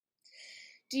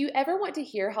Do you ever want to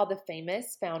hear how the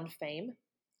famous found fame?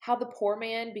 How the poor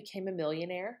man became a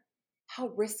millionaire? How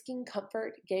risking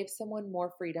comfort gave someone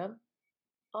more freedom?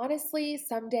 Honestly,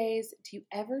 some days, do you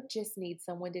ever just need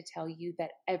someone to tell you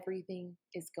that everything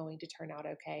is going to turn out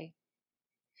okay?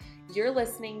 You're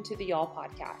listening to the Y'all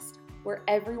Podcast, where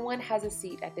everyone has a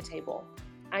seat at the table.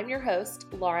 I'm your host,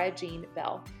 Laura Jean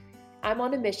Bell. I'm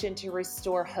on a mission to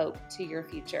restore hope to your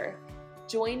future.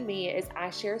 Join me as I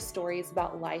share stories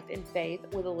about life and faith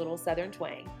with a little Southern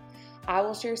twang. I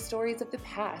will share stories of the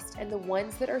past and the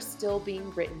ones that are still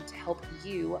being written to help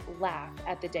you laugh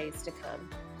at the days to come.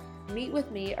 Meet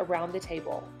with me around the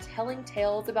table, telling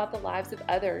tales about the lives of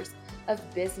others,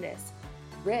 of business,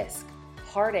 risk,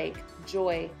 heartache,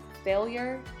 joy,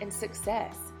 failure, and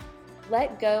success.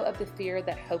 Let go of the fear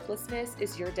that hopelessness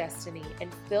is your destiny and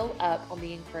fill up on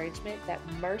the encouragement that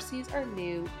mercies are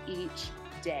new each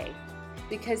day.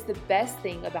 Because the best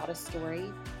thing about a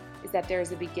story is that there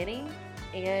is a beginning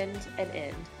and an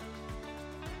end.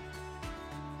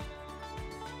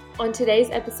 On today's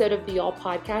episode of the Y'all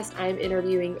Podcast, I am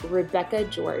interviewing Rebecca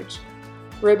George.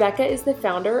 Rebecca is the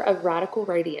founder of Radical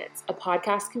Radiance, a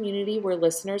podcast community where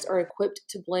listeners are equipped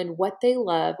to blend what they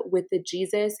love with the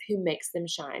Jesus who makes them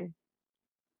shine.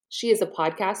 She is a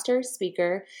podcaster,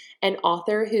 speaker, and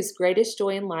author whose greatest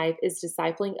joy in life is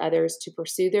discipling others to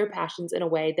pursue their passions in a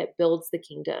way that builds the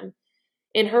kingdom.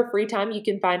 In her free time, you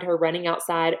can find her running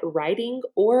outside, writing,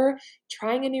 or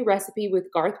trying a new recipe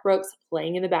with Garth Brooks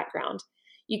playing in the background.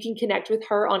 You can connect with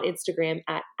her on Instagram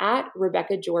at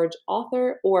Rebecca George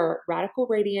Author or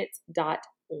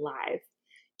radicalradiance.live.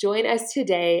 Join us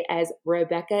today as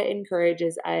Rebecca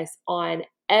encourages us on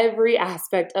every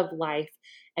aspect of life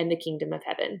and the kingdom of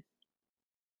heaven.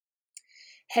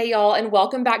 Hey, y'all, and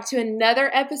welcome back to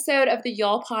another episode of the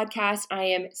Y'all Podcast. I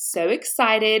am so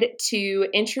excited to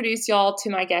introduce y'all to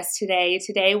my guest today.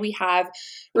 Today we have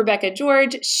Rebecca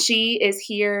George. She is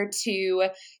here to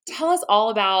tell us all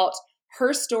about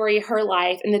her story, her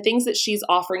life, and the things that she's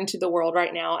offering to the world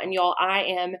right now. And y'all, I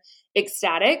am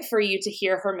ecstatic for you to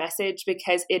hear her message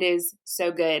because it is so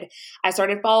good. I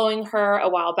started following her a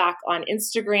while back on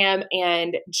Instagram,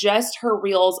 and just her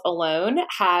reels alone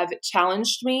have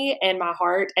challenged me and my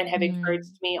heart and have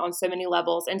encouraged me on so many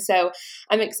levels. And so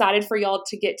I'm excited for y'all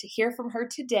to get to hear from her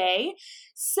today.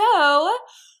 So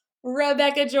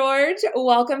Rebecca George,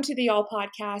 welcome to the Y'all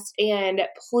Podcast. And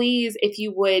please, if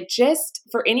you would, just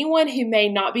for anyone who may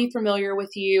not be familiar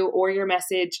with you or your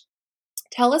message,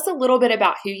 tell us a little bit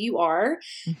about who you are,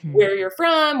 where you're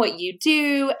from, what you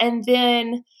do, and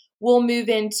then we'll move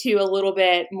into a little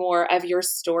bit more of your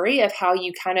story of how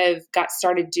you kind of got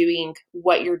started doing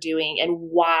what you're doing and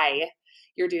why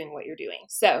you're doing what you're doing.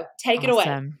 So take it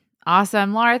away.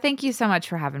 Awesome. Laura, thank you so much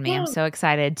for having me. I'm so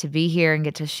excited to be here and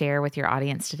get to share with your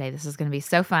audience today. This is going to be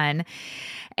so fun.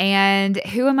 And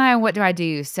who am I and what do I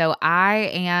do? So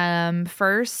I am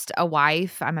first a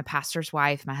wife. I'm a pastor's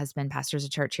wife. My husband pastors a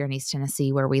church here in East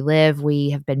Tennessee where we live.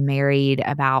 We have been married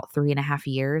about 3.5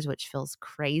 years, which feels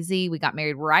crazy. We got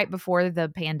married right before the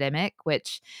pandemic,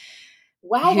 which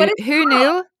wow, who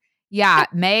knew? Yeah,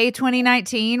 May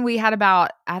 2019, we had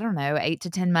about, 8 to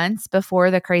 10 months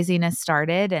before the craziness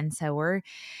started. And so we're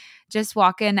just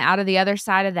walking out of the other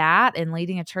side of that and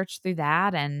leading a church through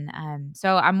that. And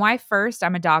so I'm wife first.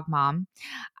 I'm a dog mom.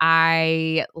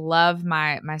 I love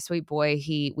my sweet boy.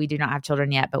 We do not have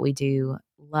children yet, but we do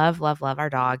love our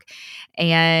dog.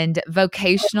 And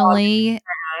vocationally,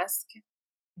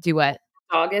 do what?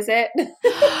 Dog is it?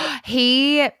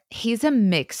 He's a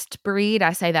mixed breed.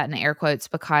 I say that in air quotes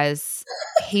because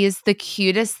he's the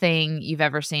cutest thing you've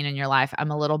ever seen in your life. I'm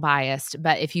a little biased,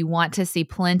 but if you want to see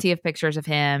plenty of pictures of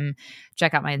him,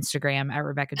 check out my Instagram at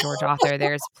Rebecca George Author.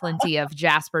 There's plenty of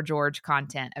Jasper George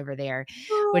content over there,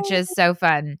 which is so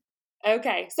fun.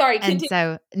 Okay. Sorry. And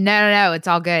so, no, it's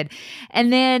all good.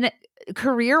 And then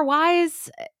career-wise,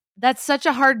 that's such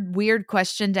a hard, weird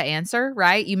question to answer,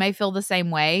 right? You may feel the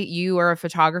same way. You are a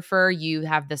photographer. You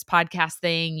have this podcast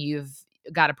thing. You've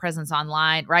got a presence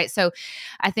online, right? So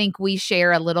I think we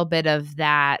share a little bit of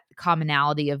that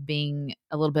commonality of being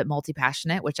a little bit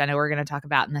multi-passionate, which I know we're going to talk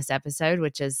about in this episode,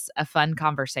 which is a fun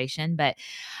conversation. But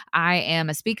I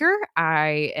am a speaker.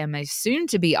 I am a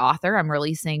soon-to-be author. I'm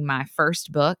releasing my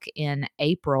first book in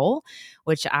April,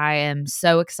 which I am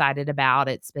so excited about.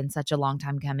 It's been such a long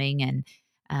time coming, and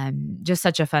just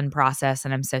such a fun process.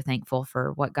 And I'm so thankful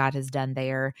for what God has done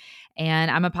there.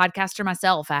 And I'm a podcaster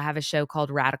myself. I have a show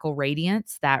called Radical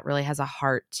Radiance that really has a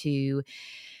heart to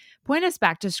point us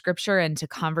back to scripture and to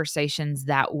conversations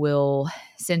that will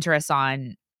center us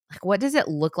on, like, what does it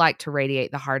look like to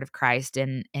radiate the heart of Christ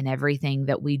in everything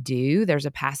that we do? There's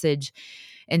a passage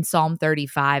in Psalm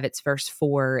 35, it's verse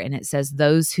 4, and it says,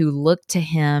 "Those who look to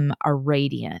him are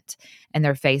radiant, and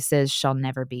their faces shall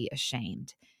never be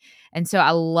ashamed." And so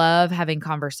I love having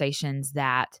conversations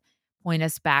that point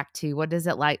us back to what does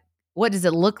it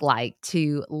look like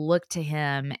to look to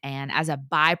him, and as a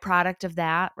byproduct of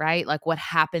that, right? Like what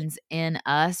happens in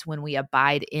us when we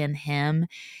abide in him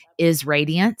is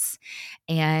radiance.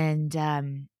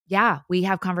 And yeah, we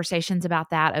have conversations about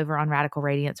that over on Radical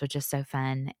Radiance, which is so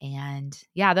fun. And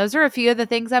yeah, those are a few of the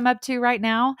things I'm up to right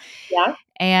now. Yeah.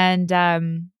 And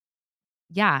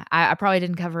yeah, I probably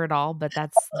didn't cover it all, but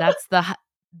that's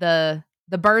the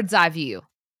bird's eye view.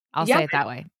 I'll Yeah. say it that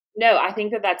way. No, I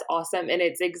think that that's awesome. And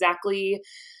it's exactly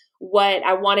what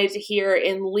I wanted to hear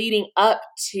in leading up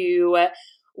to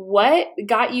what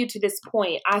got you to this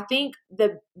point. I think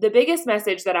the biggest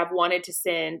message that I've wanted to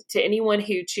send to anyone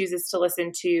who chooses to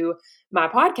listen to my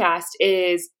podcast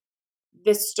is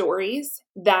the stories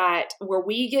that where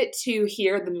we get to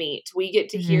hear the meat. We get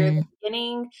to hear the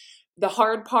beginning, the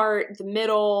hard part, the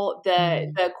middle,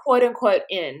 the quote unquote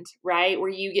end, right? Where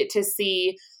you get to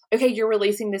see, okay, you're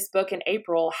releasing this book in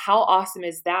April. How awesome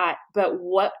is that? But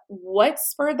what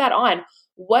spurred that on?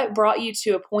 What brought you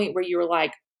to a point where you were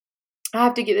like, I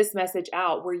have to get this message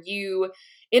out? Were you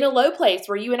in a low place?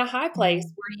 Were you in a high place?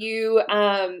 Were you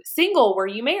single? Were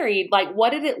you married? Like, what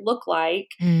did it look like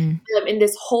in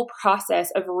this whole process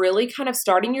of really kind of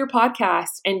starting your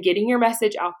podcast and getting your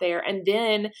message out there, and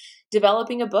then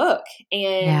developing a book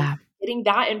and getting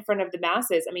that in front of the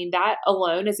masses? I mean, that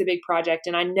alone is a big project.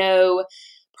 And I know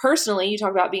personally, you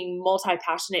talk about being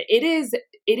multi-passionate. It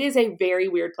is a very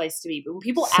weird place to be. But when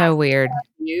people ask weird.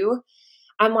 you,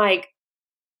 I'm like,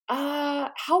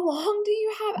 how long do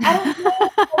you have? I don't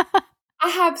know. I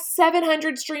have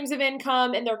 700 streams of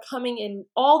income and they're coming in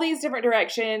all these different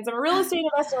directions. I'm a real estate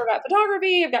investor. I've got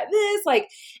photography. I've got this,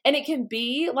 and it can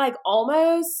be like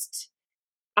almost,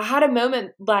 I had a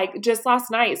moment like just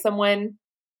last night, someone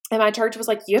and my church was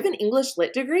like, you have an English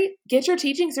lit degree? Get your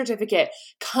teaching certificate.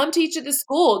 Come teach at the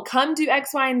school. Come do X,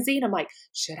 Y, and Z. And I'm like,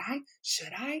 should I?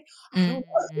 I don't know.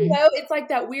 You know, it's like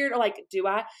that weird, like, do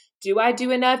I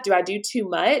do enough? Do I do too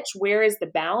much? Where is the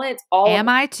balance? Am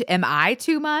I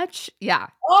too much? Yeah.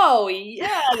 Oh,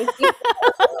 yeah.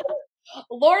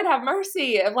 Lord have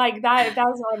mercy. Like that, if that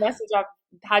was my message I've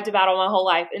had to battle my whole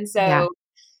life. And so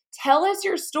tell us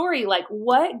your story. Like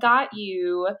what got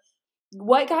you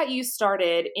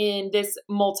started in this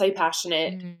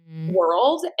multi-passionate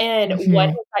world, and what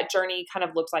has that journey kind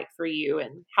of looked like for you,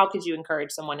 and how could you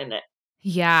encourage someone in it?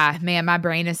 Yeah, man, my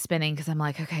brain is spinning because I'm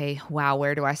like, okay, wow,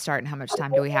 where do I start and how much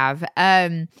time do we have?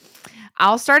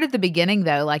 I'll start at the beginning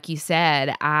though. Like you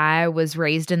said, I was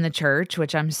raised in the church,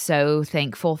 which I'm so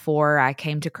thankful for. I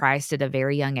came to Christ at a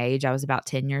very young age. I was about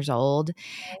 10 years old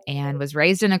and was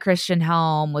raised in a Christian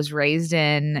home, was raised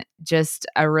in just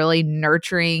a really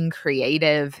nurturing,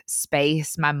 creative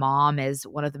space. My mom is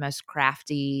one of the most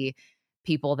crafty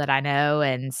people that I know.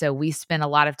 And so we spent a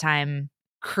lot of time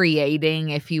creating,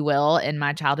 if you will, in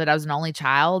my childhood. I was an only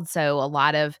child, so a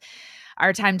lot of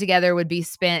our time together would be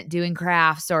spent doing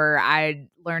crafts, or I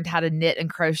learned how to knit and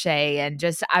crochet, and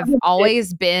just I've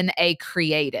always been a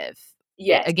creative.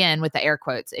 Yes. Again, with the air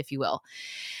quotes, if you will.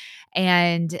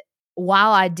 And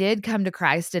while I did come to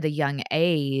Christ at a young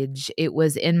age, it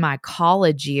was in my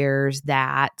college years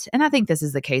that, and I think this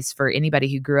is the case for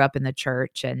anybody who grew up in the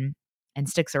church and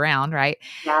sticks around, right?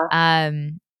 Yeah.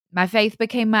 My faith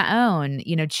became my own,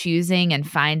 choosing and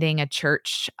finding a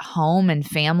church home and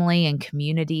family and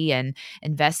community and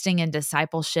investing in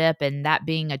discipleship, and that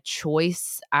being a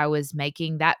choice I was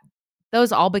making, that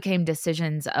those all became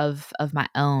decisions of my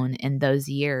own in those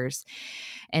years.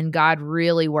 And God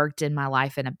really worked in my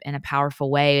life in a powerful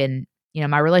way. And,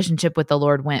 my relationship with the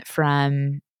Lord went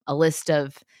from a list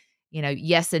of,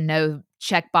 yes and no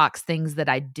checkbox things that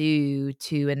I do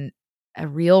to a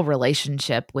real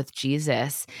relationship with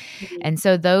Jesus. And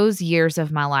so those years of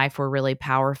my life were really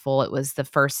powerful. It was the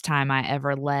first time I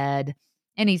ever led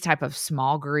any type of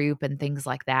small group and things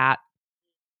like that.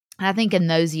 And I think in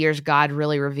those years, God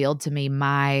really revealed to me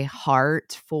my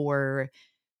heart for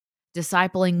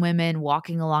discipling women,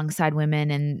 walking alongside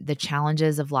women and the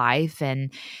challenges of life,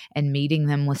 and meeting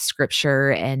them with scripture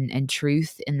and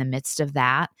truth in the midst of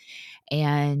that.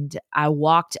 And I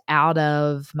walked out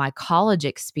of my college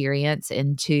experience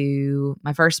into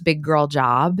my first big girl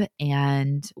job.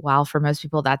 And while for most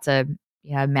people that's a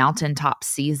mountaintop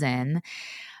season,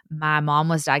 my mom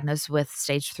was diagnosed with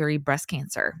stage 3 breast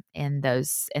cancer in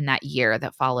that year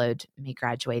that followed me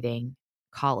graduating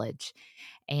college.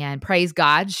 And praise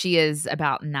God, she is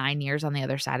about 9 years on the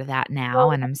other side of that now,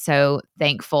 Well, and I'm so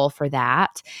thankful for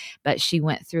that. But she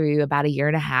went through about a year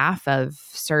and a half of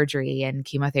surgery and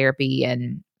chemotherapy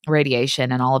and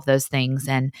radiation and all of those things.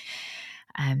 And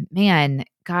man,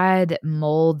 God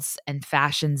molds and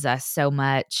fashions us so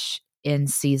much in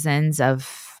seasons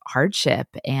of hardship.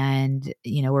 And,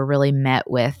 we're really met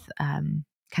with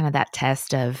kind of that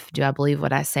test of, do I believe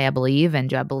what I say I believe? And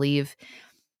do I believe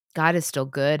God is still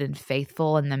good and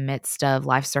faithful in the midst of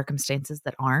life circumstances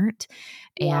that aren't?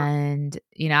 yeah. And,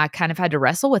 I kind of had to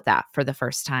wrestle with that for the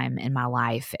first time in my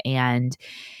life. And,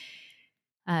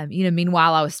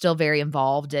 meanwhile, I was still very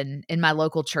involved in my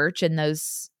local church in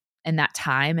that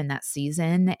time, in that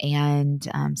season, and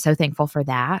so thankful for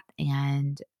that.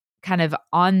 And kind of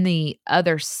on the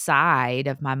other side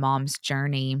of my mom's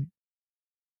journey,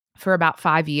 for about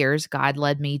 5 years, God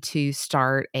led me to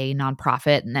start a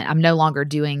nonprofit, and I'm no longer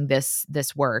doing this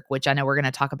work, which I know we're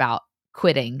gonna talk about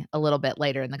quitting a little bit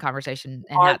later in the conversation,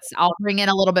 and Hard. I'll bring in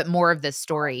a little bit more of this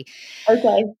story.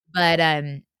 Okay. But,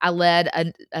 I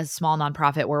led a small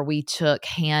nonprofit where we took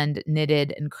hand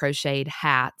knitted and crocheted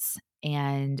hats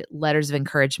and letters of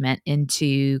encouragement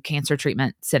into cancer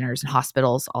treatment centers and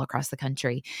hospitals all across the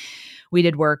country. We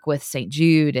did work with St.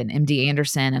 Jude and MD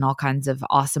Anderson and all kinds of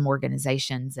awesome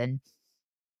organizations. And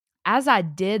as I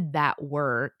did that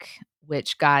work,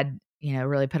 which God,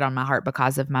 really put on my heart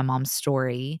because of my mom's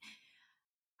story,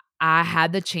 I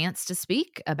had the chance to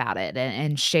speak about it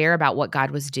and share about what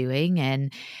God was doing,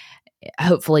 and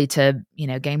hopefully to,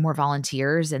 gain more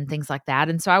volunteers and things like that.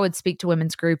 And so I would speak to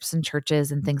women's groups and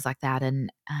churches and things like that.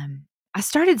 And I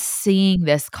started seeing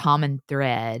this common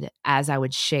thread as I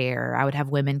would share. I would have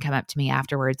women come up to me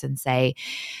afterwards and say,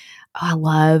 "Oh, I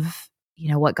love,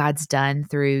 what God's done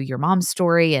through your mom's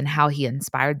story and how he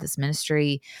inspired this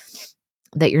ministry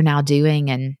that you're now doing."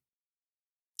 And,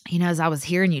 as I was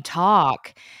hearing you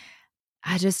talk,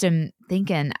 I just am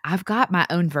thinking, I've got my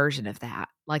own version of that.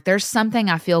 Like, there's something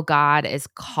I feel God is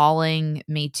calling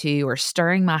me to or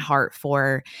stirring my heart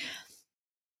for.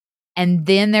 And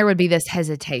then there would be this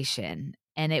hesitation,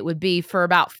 and it would be for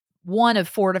about one of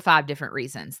 4 to 5 different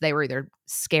reasons. They were either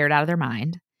scared out of their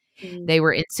mind, Mm, they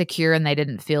were insecure and they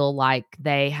didn't feel like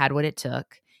they had what it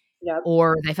took, yep.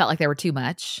 or they felt like they were too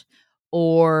much,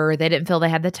 or they didn't feel they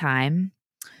had the time,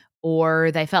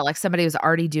 or they felt like somebody was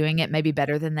already doing it maybe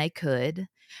better than they could,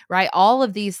 right? All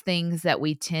of these things that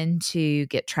we tend to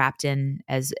get trapped in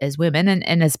as women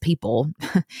and as people,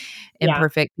 Yeah.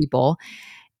 imperfect people.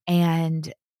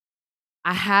 And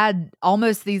I had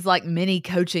almost these like mini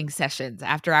coaching sessions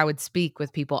after I would speak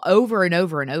with people over and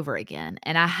over and over again.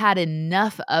 And I had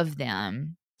enough of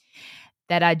them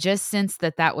that I just sensed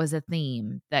that that was a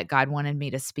theme that God wanted me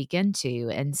to speak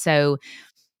into. And so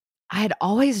I had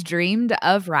always dreamed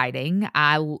of writing.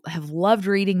 Have loved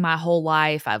reading my whole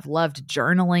life. I've loved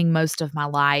journaling most of my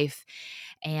life.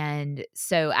 And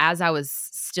so, as I was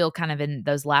still kind of in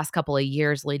those last couple of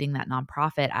years leading that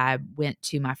nonprofit, I went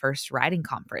to my first writing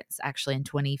conference actually in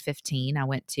 2015. I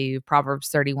went to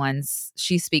Proverbs 31's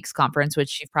She Speaks conference,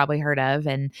 which you've probably heard of.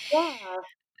 And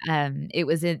Yeah. it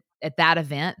was at that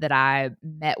event that I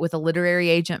met with a literary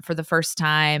agent for the first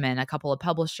time and a couple of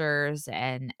publishers,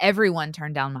 and everyone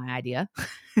turned down my idea.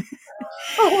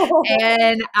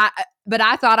 But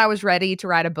I thought I was ready to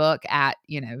write a book at,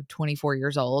 24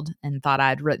 years old, and thought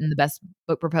I'd written the best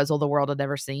book proposal the world had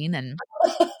ever seen. And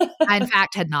I, in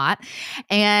fact, had not.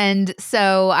 And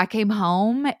so I came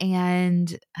home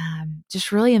and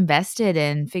just really invested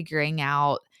in figuring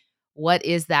out what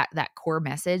is that core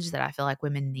message that I feel like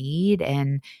women need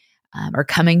and are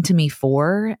coming to me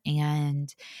for.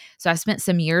 And so I spent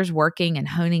some years working and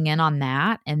honing in on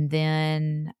that. And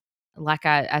then, like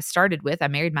I started with, I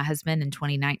married my husband in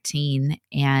 2019,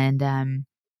 and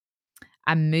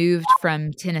I moved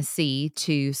from Tennessee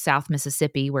to South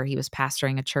Mississippi, where he was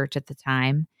pastoring a church at the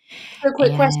time. So,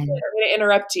 quick question. And I'm going to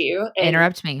interrupt you. And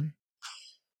interrupt me.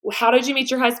 how did you meet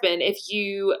your husband if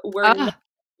you were not Ah,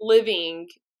 living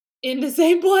in the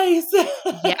same place?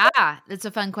 yeah, that's a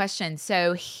fun question.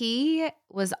 So he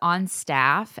was on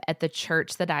staff at the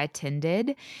church that I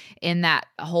attended in that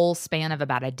whole span of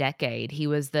about a decade. He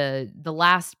was the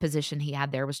last position he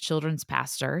had there was children's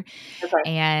pastor, Okay.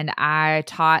 and I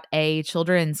taught a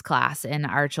children's class in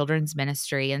our children's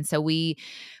ministry. And so we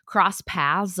crossed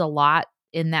paths a lot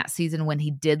in that season when he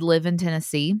did live in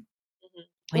Tennessee. Mhm.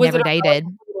 We Was never it a dated.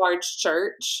 relatively large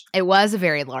church? It was a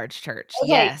very large church.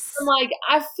 Okay. I'm Yes. like,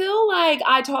 I feel like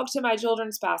I talk to my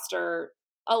children's pastor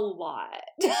a lot.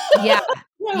 Yeah.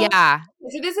 Yeah. Yeah.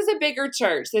 So this is a bigger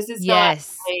church. This is not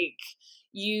Yes. like,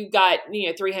 you got,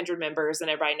 300 members and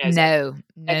everybody knows it. No,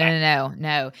 no, Okay. no, no,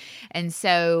 no. And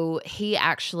so he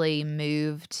actually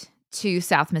moved to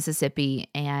South Mississippi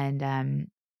and,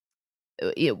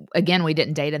 again, we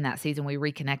didn't date in that season. We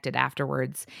reconnected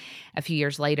afterwards a few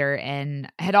years later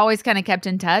and had always kind of kept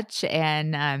in touch.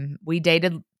 And we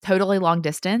dated totally long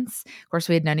distance. Of course,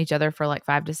 we had known each other for like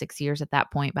 5 to 6 years at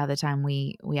that point by the time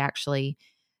we actually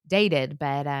dated.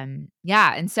 But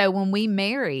yeah. And so when we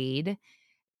married,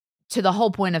 to the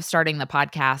whole point of starting the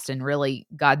podcast and really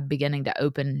God beginning to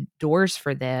open doors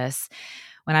for this,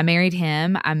 when I married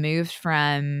him, I moved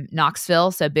from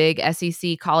Knoxville, so big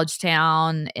SEC college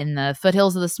town in the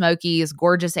foothills of the Smokies,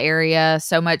 gorgeous area,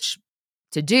 so much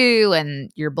to do, and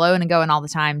you're blowing and going all the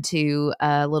time, to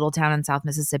a little town in South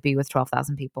Mississippi with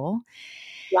 12,000 people.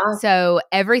 Yeah. So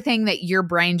everything that your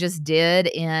brain just did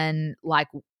in like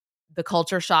the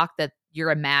culture shock that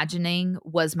you're imagining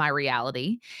was my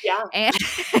reality. Yeah. And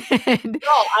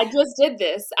Girl, I just did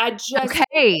this.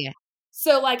 okay.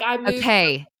 So like I moved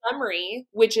Okay. from Montgomery,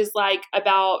 which is like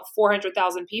about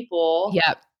 400,000 people,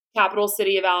 Yep. capital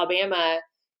city of Alabama,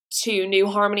 to New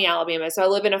Harmony, Alabama. So I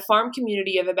live in a farm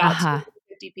community of about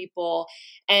 250 people,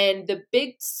 and the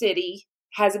big city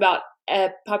has about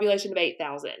a population of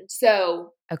 8,000.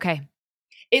 So Okay.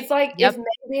 it's like if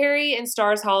Mayberry and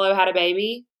Stars Hollow had a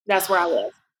baby, that's where I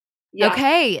live. Yeah.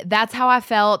 Okay, that's how I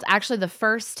felt. Actually, the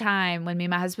first time when me and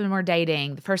my husband were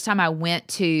dating, the first time I went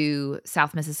to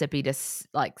South Mississippi to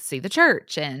like see the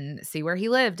church and see where he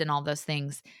lived and all those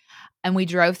things, and we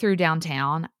drove through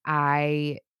downtown,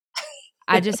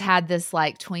 I just had this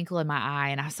like twinkle in my eye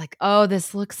and I was like, "Oh,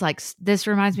 this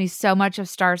reminds me so much of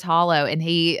Stars Hollow." And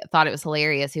he thought it was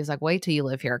hilarious. He was like, "Wait till you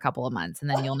live here a couple of months and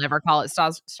then you'll never call it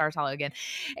Stars Hollow again."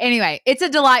 Anyway, it's a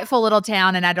delightful little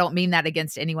town and I don't mean that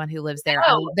against anyone who lives there.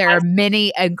 There are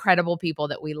many incredible people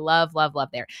that we love, love, love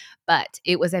there. But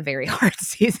it was a very hard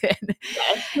season.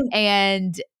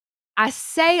 And I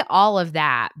say all of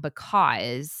that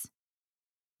because,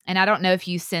 and I don't know if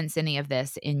you sense any of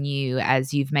this in you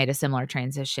as you've made a similar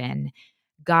transition,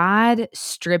 God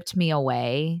stripped me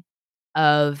away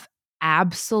of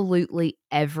absolutely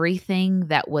everything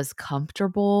that was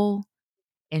comfortable,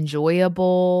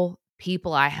 enjoyable,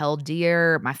 people I held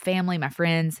dear, my family, my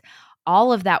friends.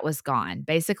 All of that was gone.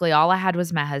 Basically, all I had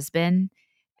was my husband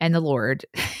and the Lord.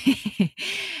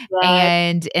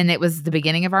 Right. and it was the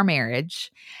beginning of our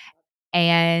marriage.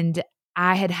 And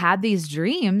I had these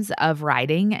dreams of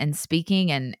writing and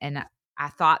speaking, and I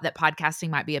thought that podcasting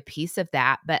might be a piece of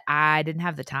that, but I didn't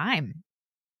have the time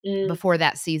before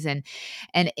that season.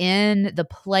 And in the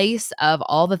place of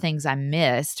all the things I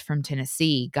missed from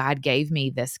Tennessee, God gave me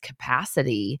this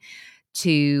capacity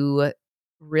to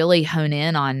really hone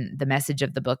in on the message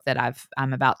of the book that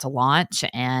I'm about to launch,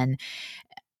 and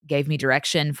gave me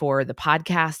direction for the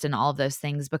podcast and all of those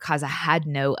things because I had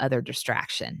no other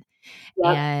distraction.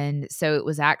 Yep. And so it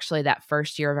was actually that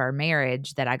first year of our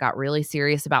marriage that I got really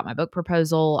serious about my book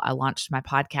proposal. I launched my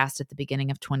podcast at the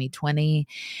beginning of 2020.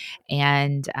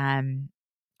 And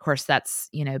of course, that's,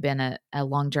 been a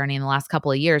long journey in the last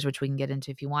couple of years, which we can get into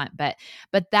if you want. But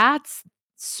that's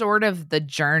sort of the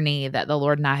journey that the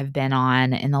Lord and I have been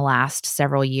on in the last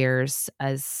several years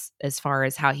as far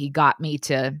as how he got me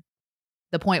to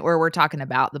the point where we're talking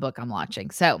about the book I'm launching.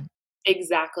 So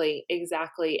Exactly.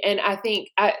 And I think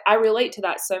I relate to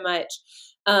that so much.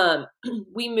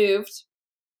 We moved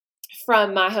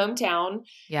from my hometown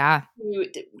to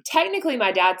technically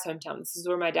my dad's hometown. This is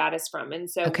where my dad is from. And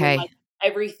so when like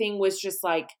everything was just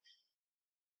like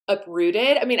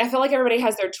uprooted, I mean, I feel like everybody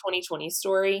has their 2020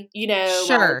 story,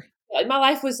 Sure. Like, my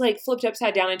life was like flipped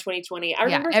upside down in 2020. I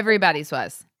remember everybody's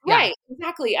was. Right,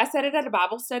 exactly. I said it at a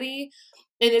Bible study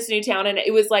in this new town, and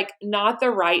it was like not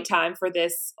the right time for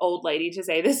this old lady to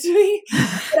say this to me.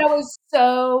 But I was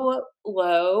so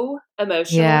low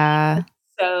emotionally,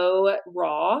 so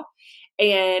raw.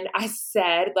 And I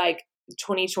said, like,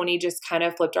 2020 just kind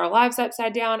of flipped our lives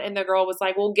upside down. And the girl was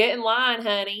like, "Well, get in line,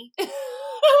 honey." I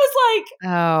was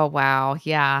like, "Oh, wow.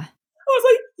 Yeah." I was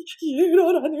like, "You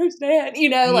don't understand."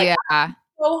 Like, Yeah.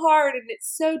 so hard and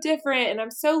it's so different and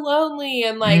I'm so lonely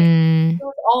and like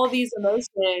all of these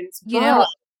emotions.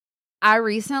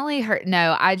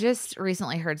 I just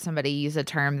recently heard somebody use a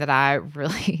term that I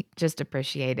really just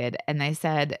appreciated. And they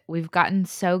said, "We've gotten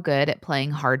so good at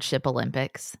playing hardship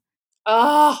Olympics."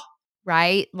 Oh,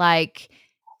 right? Like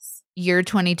your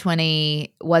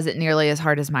 2020 wasn't nearly as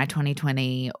hard as my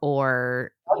 2020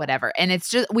 or whatever. And it's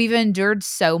just, we've endured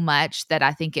so much that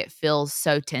I think it feels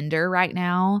so tender right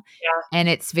now. yeah. And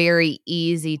it's very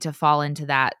easy to fall into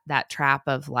that trap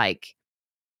of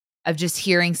just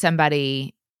hearing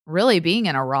somebody really being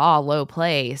in a raw, low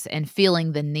place and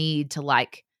feeling the need to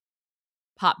like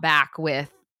pop back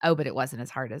with, oh, but it wasn't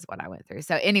as hard as what I went through.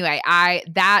 So anyway,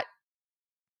 that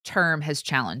term has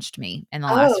challenged me in the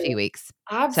last few Oh, weeks.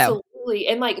 So absolutely.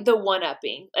 And like the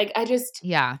one-upping. Like I just,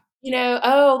 yeah.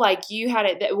 oh, like you had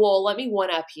it well, let me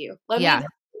one up you. Let me Yeah.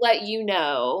 let you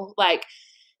know. Like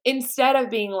instead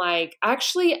of being like,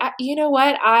 actually, you know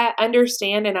what? I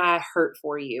understand and I hurt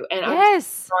for you. And I'm Yes.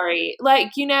 sorry.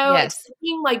 Like, Yes.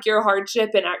 taking like your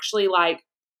hardship and actually like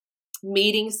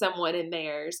meeting someone in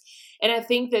theirs. And I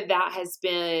think that that has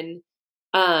been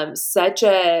such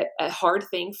a hard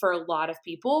thing for a lot of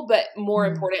people, but more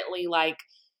Mm. importantly, like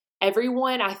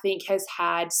everyone I think has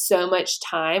had so much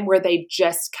time where they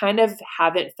just kind of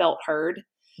haven't felt heard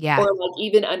Yeah. or like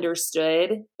even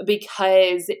understood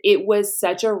because it was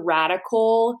such a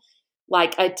radical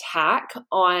like attack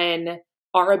on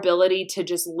our ability to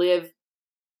just live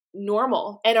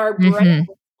normal and our brain Mhm.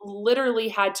 literally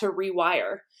had to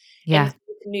rewire and Yeah.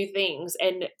 think new things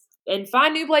and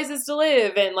find new places to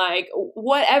live and like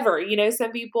whatever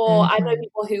some people I know Mhm.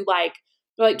 people who like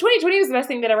 2020 was the best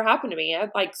thing that ever happened to me. I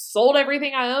like sold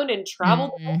everything I owned and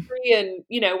traveled the Mm. country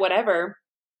and whatever.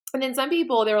 And then some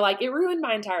people, they were like, it ruined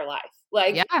my entire life.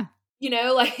 Like, Yeah.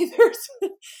 like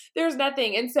there's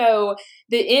nothing. And so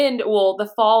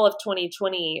the fall of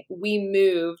 2020, we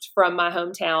moved from my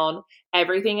hometown,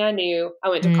 everything I knew. I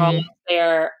went to college Mm.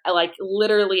 there, like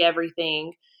literally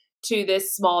everything to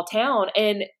this small town.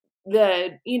 And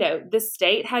the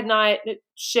state had not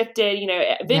shifted,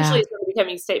 eventually Yeah. it started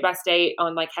becoming state by state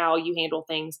on like how you handle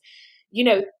things. You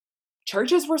know,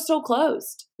 churches were still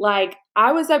closed. Like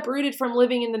I was uprooted from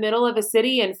living in the middle of a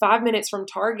city and 5 minutes from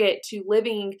Target to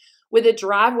living with a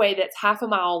driveway that's half a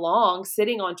mile long,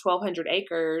 sitting on 1,200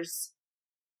 acres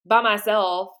by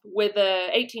myself with a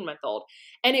 18-month-old.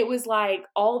 And it was like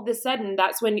all of a sudden,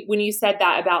 that's when you said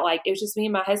that about like, it was just me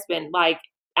and my husband, like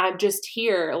I'm just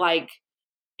here. Like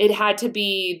it had to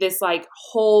be this like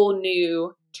whole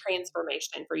new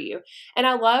transformation for you. And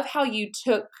I love how you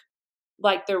took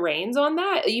like the reins on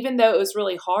that, even though it was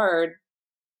really hard.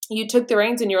 You took the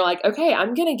reins and you're like, okay,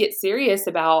 I'm going to get serious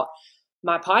about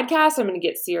my podcast. I'm going to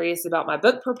get serious about my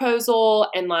book proposal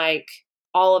and like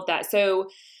all of that. So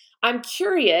I'm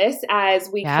curious as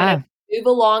we kind of Yeah. move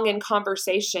along in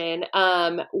conversation,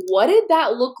 what did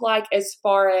that look like as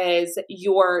far as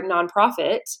your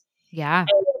nonprofit? Yeah.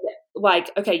 And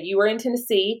like, okay, you were in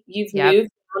Tennessee, you've Yep. moved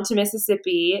down to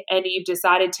Mississippi, and you've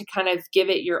decided to kind of give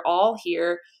it your all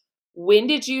here. When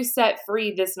did you set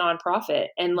free this nonprofit?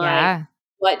 And like, Yeah.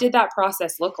 what did that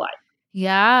process look like?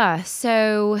 Yeah.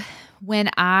 So when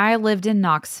I lived in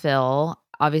Knoxville,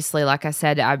 obviously, like I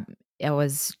said, I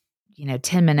was,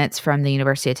 10 minutes from the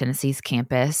University of Tennessee's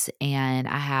campus. And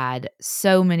I had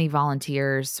so many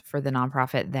volunteers for the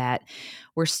nonprofit that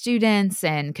were students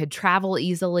and could travel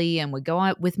easily and would go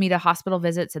out with me to hospital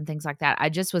visits and things like that. I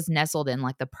just was nestled in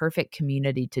like the perfect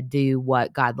community to do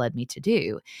what God led me to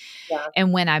do. Yeah.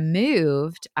 And when I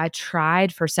moved, I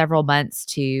tried for several months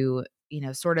to,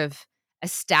 sort of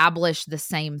establish the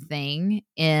same thing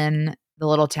in the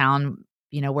little town,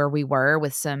 where we were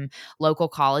with some local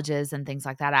colleges and things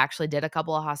like that. I actually did a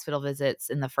couple of hospital visits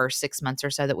in the first 6 months or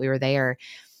so that we were there.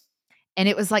 And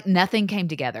it was like nothing came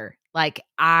together. Like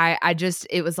I just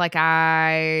it was like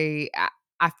I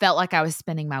felt like I was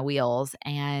spinning my wheels.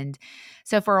 And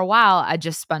so for a while I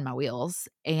just spun my wheels.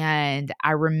 And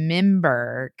I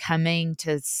remember coming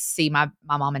to see my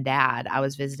mom and dad. I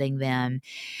was visiting them,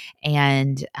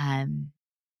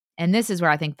 and this is where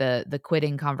I think the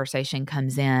quitting conversation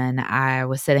comes in. I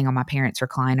was sitting on my parents'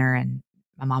 recliner, and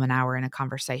my mom and I were in a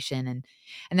conversation,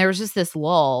 and there was just this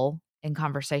lull in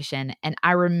conversation. And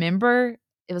I remember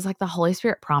it was like the Holy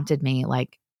Spirit prompted me,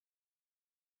 like,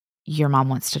 your mom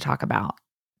wants to talk about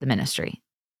the ministry.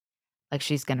 Like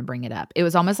she's gonna bring it up. It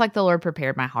was almost like the Lord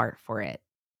prepared my heart for it.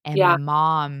 And my Yeah.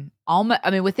 mom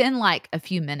within like a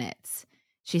few minutes,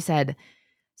 she said,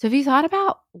 "So have you thought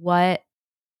about what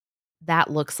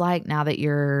that looks like now that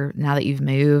you've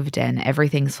moved and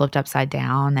everything's flipped upside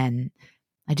down, and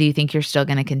do you think you're still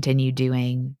gonna continue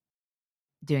doing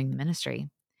the ministry?"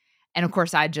 And of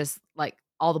course, I just like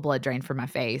all the blood drained from my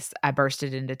face. I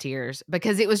bursted into tears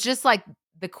because it was just like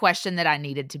the question that I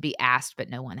needed to be asked, but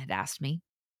no one had asked me.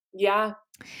 Yeah.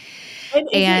 And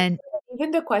is it And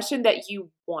even the question that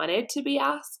you wanted to be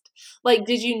asked? Like,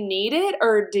 did you need it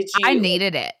or did I you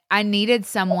needed it. I needed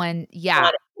someone, yeah.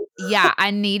 want it? Yeah,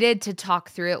 I needed to talk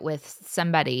through it with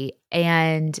somebody.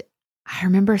 And I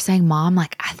remember saying, "Mom,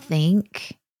 like, I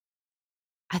think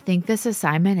this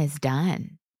assignment is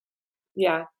done."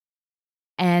 Yeah.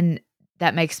 And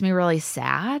that makes me really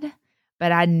sad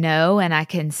But I know and I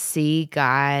can see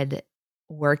God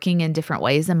working in different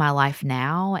ways in my life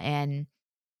now,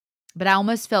 but I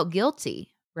almost felt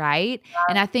guilty, right?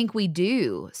 And I think we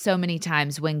do so many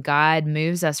times when God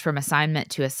moves us from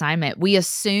assignment to assignment, we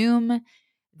assume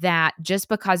that just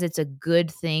because it's a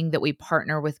good thing that we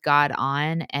partner with God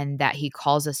on and that he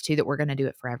calls us to, that we're going to do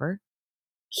it forever.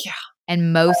 Yeah.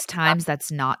 And most times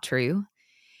that's not true.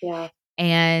 Yeah.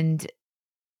 And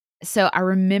so I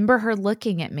remember her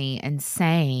looking at me and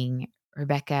saying,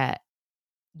 Rebecca,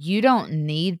 you don't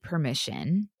need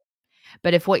permission.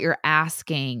 But if what you're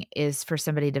asking is for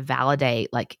somebody to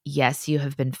validate, like, yes, you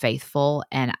have been faithful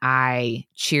and I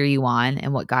cheer you on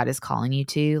and what God is calling you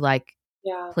to, like,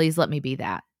 Yeah. please let me be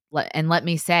that. Let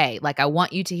me say, like, I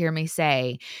want you to hear me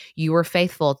say, you were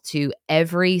faithful to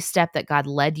every step that God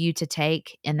led you to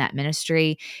take in that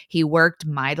ministry. He worked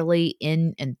mightily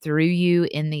in and through you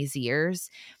in these years.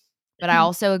 But I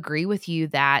also agree with you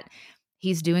that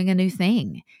he's doing a new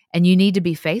thing and you need to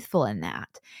be faithful in that.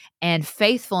 And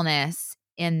faithfulness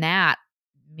in that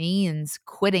means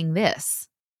quitting this,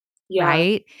 Yeah.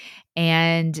 right?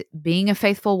 And being a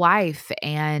faithful wife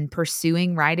and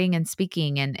pursuing writing and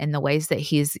speaking and in the ways that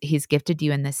he's gifted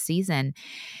you in this season.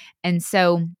 And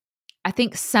so I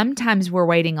think sometimes we're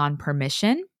waiting on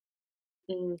permission,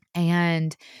 Mm.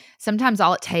 and sometimes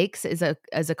all it takes is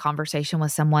a conversation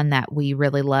with someone that we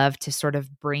really love to sort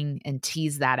of bring and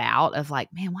tease that out of like,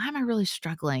 man, why am I really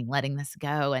struggling letting this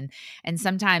go? And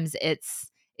sometimes it's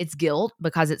guilt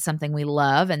because it's something we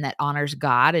love and that honors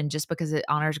God. And just because it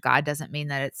honors God doesn't mean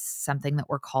that it's something that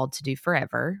we're called to do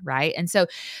forever. Right. And so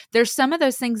there's some of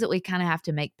those things that we kind of have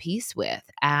to make peace with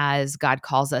as God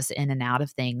calls us in and out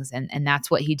of things. And that's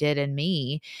what he did in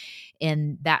me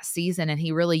in that season, and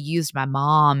he really used my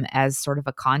mom as sort of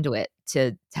a conduit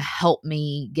to help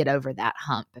me get over that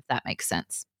hump, if that makes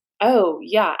sense. Oh,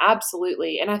 yeah,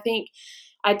 absolutely. And I think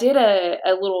I did a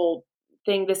little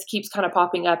thing. This keeps kind of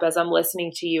popping up as I'm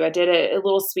listening to you. I did a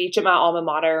little speech at my alma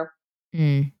mater,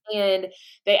 Mm, and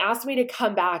they asked me to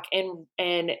come back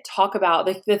and talk about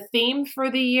the theme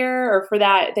for the year, or for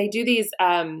that. They do these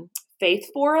faith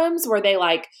forums where they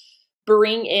like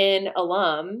bring in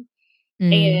alum,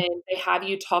 mm, and they have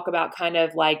you talk about kind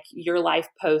of like your life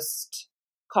post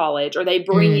college, or they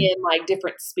bring mm, in like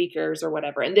different speakers or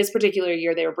whatever. And this particular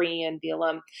year, they were bringing in the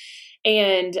alum,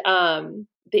 and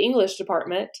the English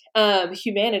department,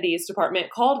 humanities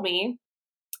department called me,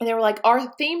 and they were like,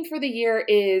 our theme for the year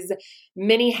is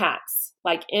many hats,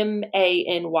 like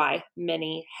MANY,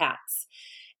 many hats.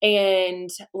 And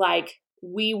like,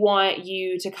 we want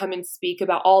you to come and speak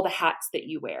about all the hats that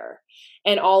you wear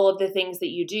and all of the things that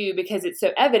you do, because it's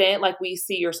so evident. Like, we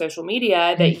see your social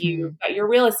media that you've mhm. got your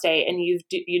real estate, and you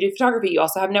do photography. You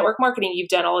also have network marketing. You've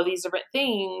done all of these different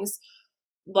things.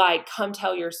 Like, come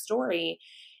tell your story.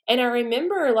 And I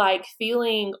remember like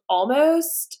feeling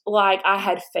almost like I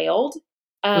had failed.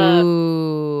 Um,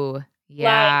 Ooh, like,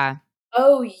 yeah.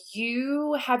 oh,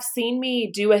 you have seen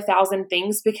me do 1,000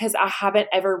 things because I haven't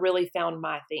ever really found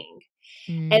my thing.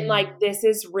 And like, Mm, this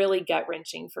is really gut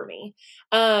wrenching for me.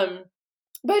 Um,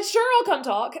 but sure, I'll come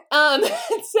talk.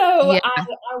 So yeah.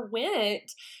 I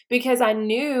went because I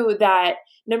knew that,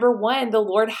 number one, the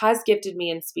Lord has gifted me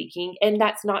in speaking, and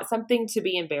that's not something to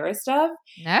be embarrassed of.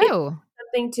 It's No.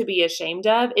 something to be ashamed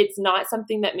of. It's not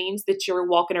something that means that you're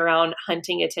walking around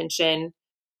hunting attention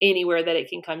anywhere that it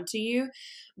can come to you.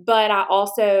 But I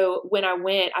also, when I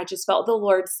went, I just felt the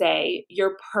Lord say,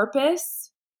 your purpose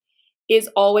is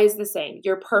always the same.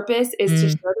 Your purpose is to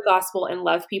Mm, share the gospel and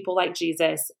love people like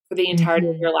Jesus for the entirety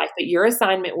of mhm. your life, but your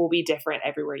assignment will be different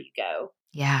everywhere you go.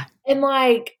 Yeah. And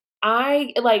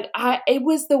it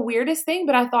was the weirdest thing,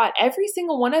 but I thought every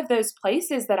single one of those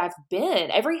places that I've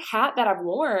been, every hat that I've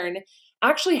worn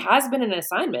actually has been an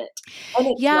assignment. And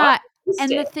it's not Yeah, and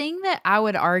wasted. the thing that I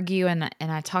would argue, and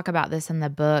I talk about this in the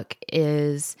book,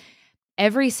 is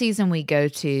every season we go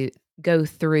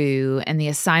through and the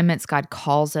assignments God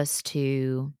calls us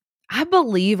to, I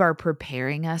believe are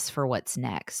preparing us for what's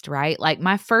next, right? Like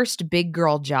my first big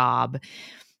girl job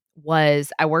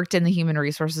was I worked in the human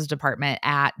resources department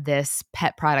at this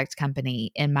pet product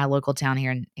company in my local town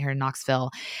here in Knoxville.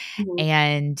 Mhm.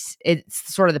 And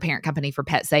it's sort of the parent company for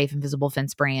Pet Safe, Invisible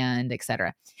Fence brand, et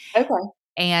cetera. Okay.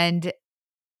 And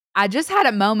I just had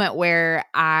a moment where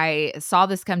I saw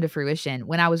this come to fruition.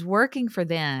 When I was working for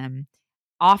them,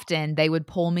 often they would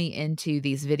pull me into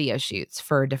these video shoots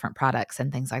for different products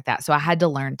and things like that. So I had to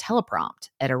learn teleprompt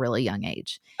at a really young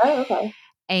age. Oh, okay.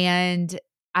 And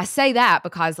I say that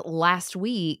because last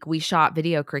week we shot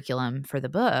video curriculum for the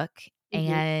book. Mhm.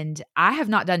 And I have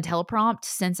not done teleprompt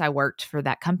since I worked for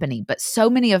that company. But so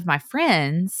many of my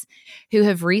friends who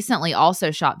have recently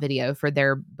also shot video for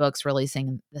their books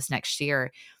releasing this next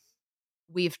year,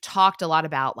 we've talked a lot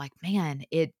about like, man,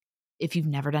 if you've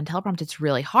never done teleprompt, it's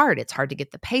really hard. It's hard to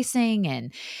get the pacing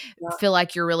and Yeah. feel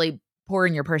like you're really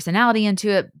pouring your personality into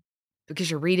it because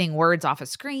you're reading words off a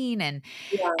screen. Yeah.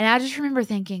 And I just remember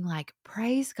thinking like,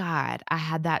 praise God, I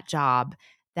had that job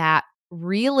that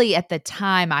really at the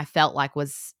time I felt like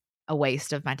was a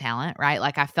waste of my talent, right?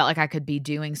 Like I felt like I could be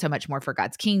doing so much more for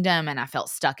God's kingdom and I felt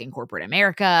stuck in corporate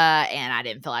America and I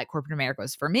didn't feel like corporate America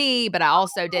was for me, but I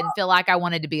also didn't feel like I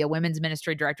wanted to be a women's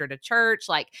ministry director at a church.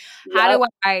 Like how Yep. do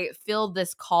I feel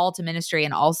this call to ministry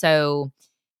and also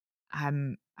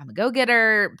I'm a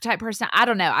go-getter type person. I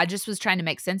don't know. I just was trying to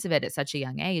make sense of it at such a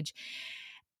young age.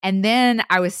 And then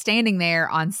I was standing there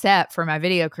on set for my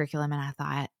video curriculum and I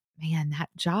thought, man, that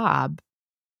job,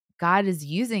 God is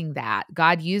using that.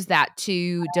 God used that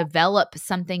to develop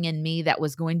something in me that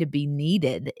was going to be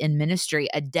needed in ministry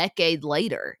a decade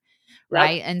later. Yep.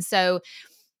 Right. And so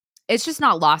it's just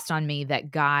not lost on me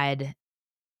that God,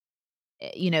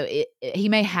 he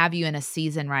may have you in a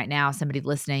season right now, somebody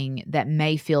listening that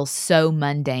may feel so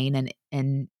mundane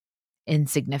and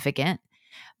insignificant,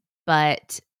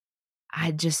 but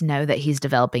I just know that he's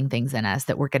developing things in us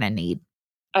that we're going to need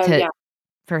Oh, to yeah.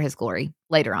 for his glory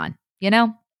later on, you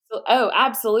know? Oh,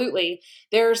 absolutely.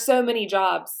 There are so many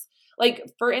jobs. Like,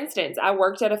 for instance, I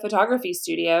worked at a photography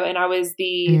studio and I was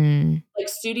the Mm. like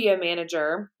studio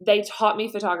manager. They taught me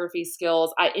photography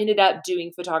skills. I ended up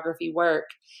doing photography work,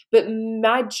 but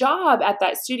my job at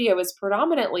that studio was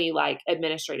predominantly like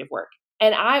administrative work.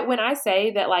 And when I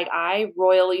say that like I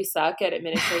royally suck at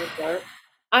administrative work,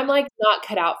 I'm like not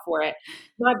cut out for it.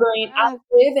 My brain, I Ah.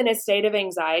 live in a state of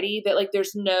anxiety that like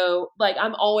there's no like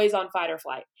I'm always on fight or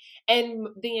flight. And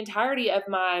the entirety of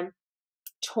my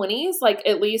 20s, like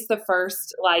at least the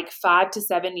first like 5 to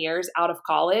 7 years out of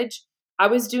college, I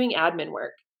was doing admin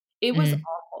work. It was Mm.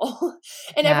 awful.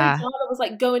 And every Yeah. job I was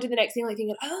like going to the next thing, like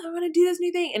thinking, oh, I want to do this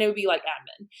new thing. And it would be like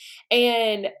admin.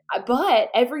 And, but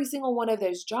every single one of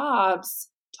those jobs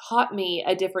taught me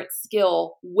a different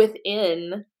skill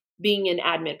within being an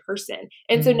admin person.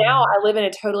 And so now Mm. I live in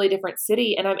a totally different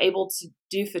city and I'm able to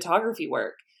do photography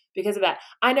work because of that.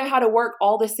 I know how to work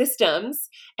all the systems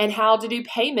and how to do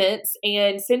payments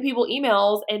and send people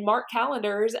emails and mark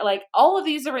calendars, like all of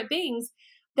these different things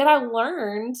that I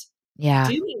learned Yeah.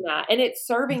 doing that, and it's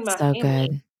serving That's my so family.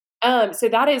 good. So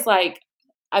that is like,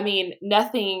 I mean,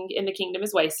 nothing in the kingdom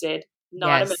is wasted.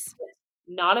 Not a moment, Yes.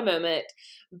 not a moment.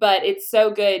 But it's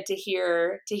so good to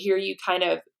hear you kind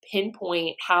of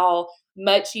pinpoint how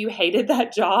much you hated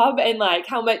that job and like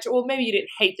how much, well, maybe you didn't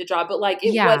hate the job, but like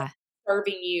it was Yeah.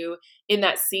 serving you in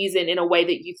that season in a way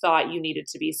that you thought you needed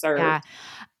to be served. Yeah.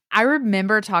 I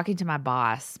remember talking to my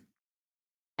boss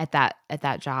at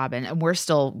that job and we're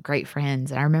still great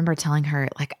friends, and I remember telling her,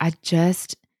 like,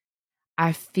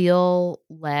 I feel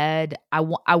led. I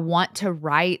want to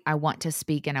write, I want to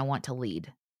speak, and I want to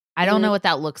lead. I don't Mm, know what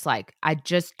that looks like. I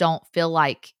just don't feel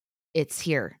like it's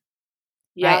here,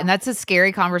 right? yeah, And that's a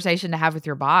scary conversation to have with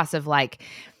your boss of like,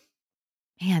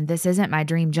 "Man, this isn't my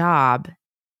dream job.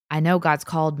 I know God's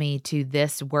called me to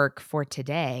this work for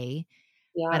today,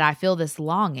 but yeah, I feel this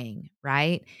longing,"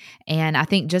 right? And I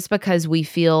think just because we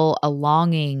feel a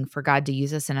longing for God to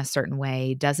use us in a certain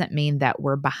way doesn't mean that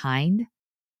we're behind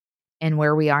in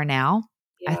where we are now.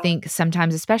 I yeah, think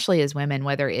sometimes, especially as women,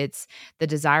 whether it's the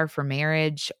desire for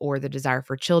marriage or the desire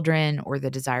for children or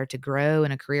the desire to grow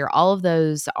in a career, all of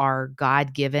those are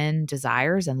God given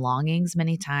desires and longings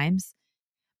many times.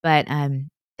 But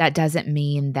that doesn't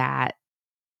mean that,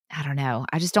 I don't know.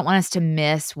 I just don't want us to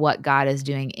miss what God is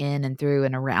doing in and through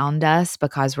and around us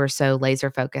because we're so laser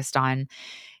focused on,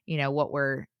 what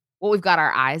we've got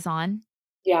our eyes on,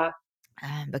 yeah,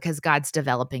 because God's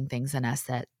developing things in us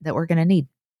that we're going to need.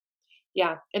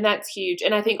 yeah. And that's huge.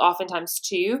 And I think oftentimes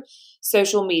too,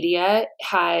 social media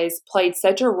has played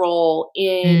such a role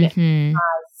in Mhm.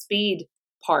 speed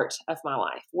part of my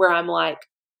life where I'm like,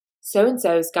 so and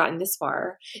so's gotten this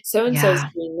far, so and so's Yeah.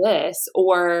 doing this,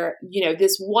 or,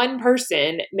 this one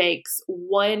person makes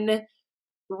one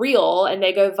reel and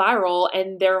they go viral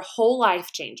and their whole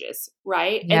life changes,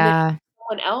 right? And then Yeah.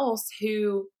 someone else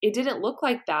who it didn't look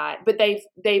like that, but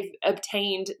they've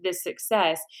obtained this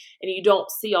success and you don't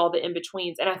see all the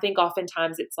in-betweens. And I think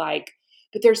oftentimes it's like,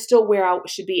 but they're still where I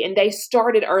should be. And they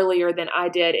started earlier than I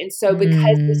did. And so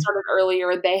because they Mm. started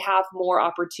earlier, they have more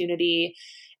opportunity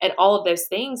and all of those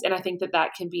things. And I think that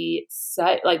that can be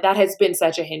like that has been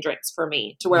such a hindrance for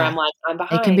me to where I'm Yeah. like, I'm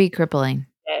It can behind be crippling.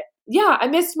 it. Yeah, I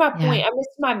missed my Yeah. point. I missed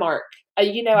my mark.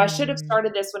 I should have Mm.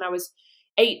 started this when I was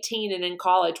 18 and in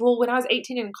college. Well, when I was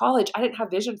 18 and in college, I didn't have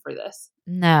vision for this.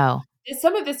 No.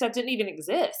 Some of this stuff didn't even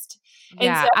exist.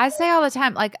 And so, Yeah, I say all the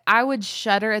time, like, I would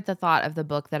shudder at the thought of the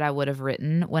book that I would have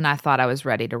written when I thought I was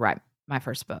ready to write my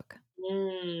first book,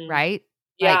 mm, right?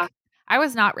 yeah, Like, I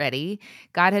was not ready.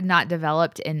 God had not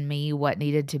developed in me what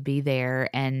needed to be there,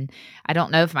 and I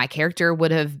don't know if my character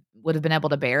would have been able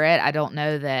to bear it. I don't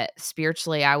know that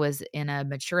spiritually I was in a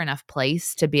mature enough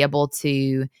place to be able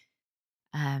to,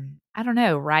 I don't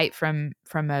know, write from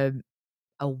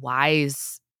a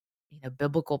wise,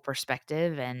 biblical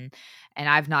perspective, and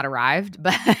I've not arrived,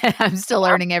 but I'm still yeah,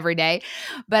 learning every day.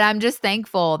 But I'm just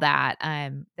thankful that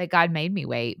God made me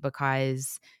wait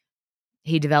because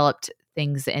he developed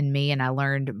things in me and I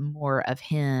learned more of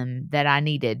him that I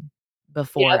needed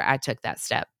yeah. before I took that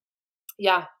step.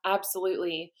 Yeah,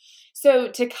 absolutely. So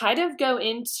to kind of go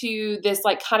into this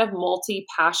like kind of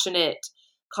multi-passionate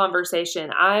conversation,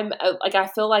 like I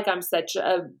feel like I'm such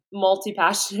a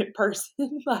multi-passionate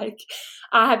person. Like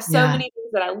I have so Yeah. many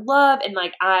things that I love and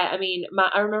like I mean,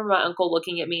 I remember my uncle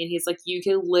looking at me and he's like you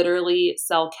could literally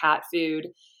sell cat food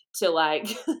to like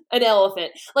an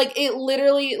elephant. Like it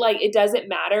literally like it doesn't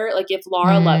matter like if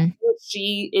Laura loves Mm, it,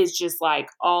 she is just like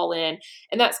all in.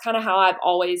 And that's kind of how I've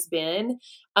always been.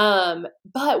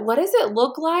 But what does it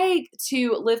look like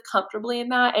to live comfortably in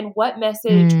that? And what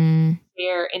message mm,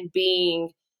 share in being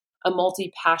a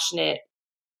multi-passionate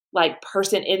like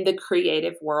person in the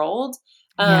creative world?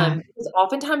 yeah. Because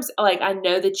oftentimes like I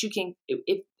know that you can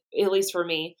if at least for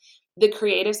me, the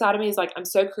creative side of me is like I'm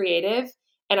so creative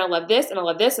and I love this and I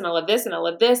love this and I love this and I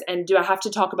love this. And do I have to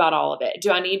talk about all of it?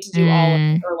 Do I need to do all of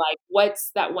Mm, it? Or like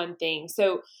what's that one thing?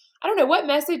 So I don't know, what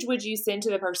message would you send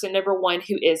to the person, number one,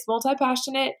 who is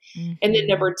multi-passionate? And then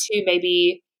number mhm. two,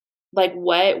 maybe like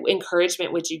what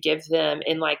encouragement would you give them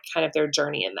in like kind of their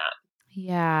journey in that?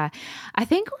 Yeah. I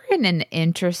think we're in an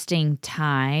interesting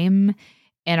time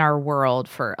in our world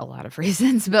for a lot of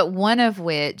reasons, but one of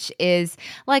which is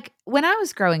like when I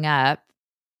was growing up,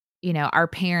 our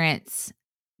parents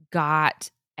got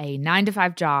a 9 to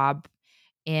 5 job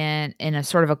in a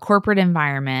sort of a corporate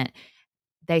environment.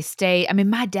 They stay I mean,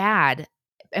 my dad,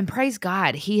 and praise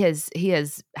God, he has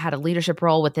had a leadership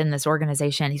role within this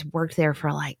organization. He's worked there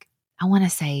for like, I want to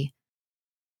say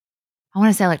I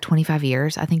wanna say, like, 25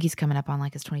 years. I think he's coming up on,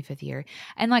 like, his 25th year,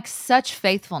 and, like, such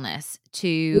faithfulness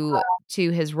to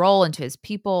his role and to his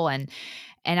people, and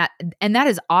I and that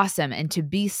is awesome, and to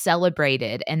be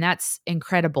celebrated, and that's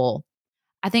incredible.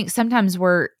 I think sometimes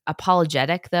we're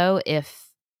apologetic, though, if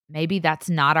maybe that's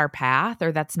not our path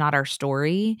or that's not our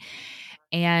story,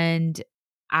 and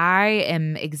I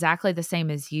am exactly the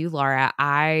same as you, Laura.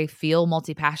 I feel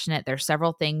multi-passionate. There's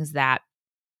several things that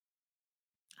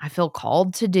I feel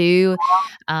called to do.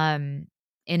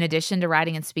 In addition to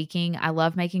writing and speaking, I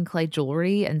love making clay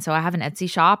jewelry. And so I have an Etsy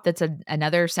shop that's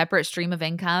another separate stream of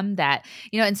income that,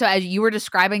 and so as you were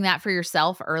describing that for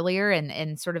yourself earlier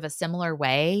in sort of a similar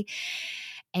way.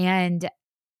 And,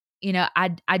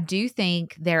 I do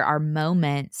think there are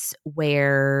moments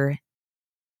where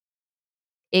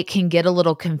it can get a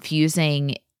little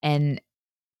confusing and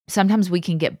sometimes we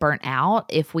can get burnt out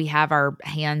if we have our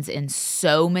hands in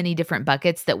so many different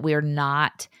buckets that we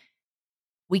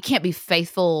can't be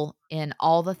faithful in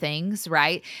all the things,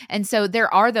 right? And so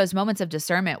there are those moments of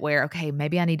discernment where, okay,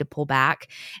 maybe I need to pull back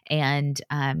and,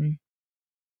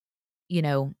 you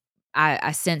know,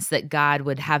 I sense that God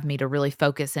would have me to really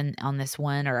focus in on this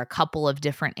one or a couple of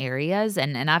different areas.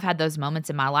 And I've had those moments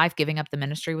in my life. Giving up the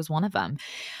ministry was one of them.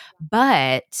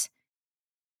 But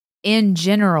in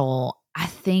general, I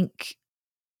think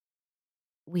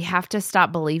we have to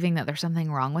stop believing that there's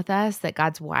something wrong with us, that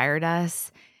God's wired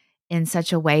us in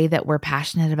such a way that we're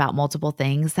passionate about multiple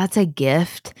things. That's a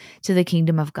gift to the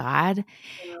kingdom of God.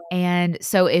 And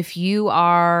so if you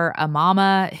are a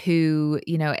mama who,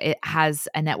 it has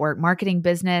a network marketing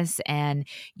business and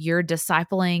you're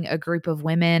discipling a group of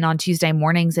women on Tuesday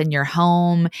mornings in your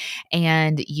home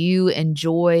and you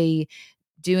enjoy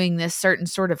doing this certain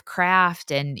sort of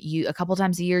craft and you a couple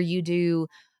times a year you do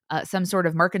some sort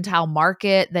of mercantile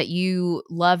market that you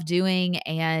love doing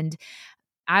and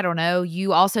I don't know,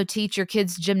 you also teach your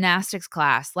kids gymnastics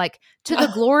class, like, to the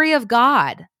glory of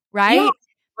God, Yeah, right?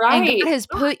 And God right. has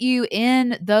put you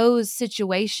in those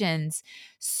situations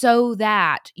so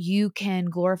that you can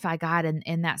glorify God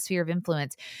in that sphere of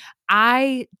influence.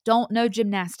 I don't know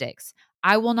gymnastics.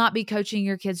 I will not be coaching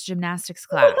your kids' gymnastics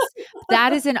class.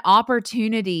 That is an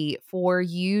opportunity for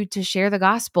you to share the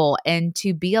gospel and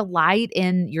to be a light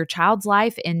in your child's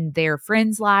life, in their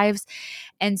friends' lives.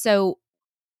 And so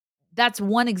that's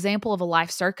one example of a life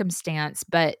circumstance,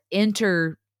 but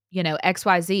enter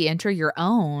XYZ, enter your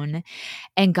own.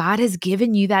 And God has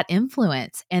given you that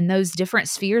influence and those different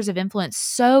spheres of influence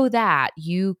so that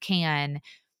you can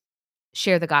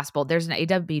share the gospel. There's an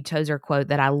A.W. Tozer quote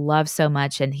that I love so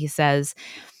much. And he says,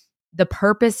 "The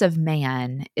purpose of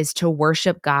man is to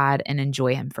worship God and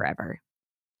enjoy him forever."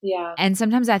 Yeah. And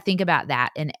sometimes I think about that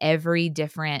in every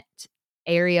different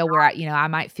area where I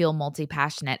might feel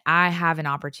multi-passionate. I have an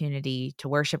opportunity to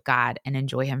worship God and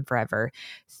enjoy him forever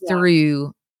Yeah.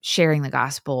 through sharing the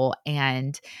gospel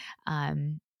and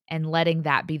letting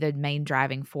that be the main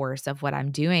driving force of what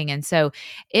I'm doing. And so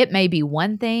it may be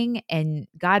one thing, and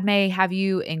God may have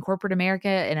you in corporate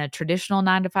America in a traditional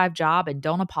 9 to 5 job, and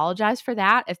don't apologize for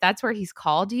that if that's where he's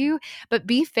called you, but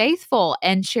be faithful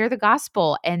and share the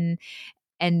gospel and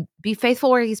be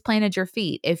faithful where he's planted your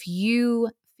feet. If you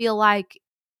feel like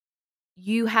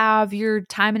you have your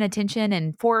time and attention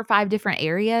in 4 or 5 different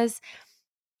areas,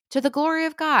 to the glory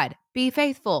of God, be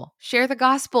faithful. Share the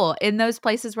gospel in those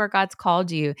places where God's called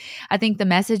you. I think the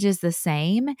message is the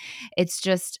same. It's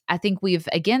just, I think we've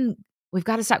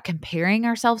got to stop comparing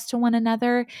ourselves to one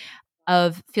another,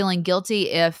 of feeling guilty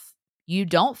if you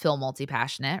don't feel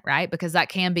multi-passionate, right? Because that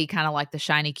can be kind of like the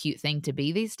shiny, cute thing to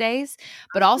be these days.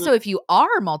 But Mhm. also, if you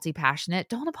are multi-passionate,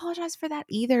 don't apologize for that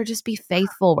either. Just be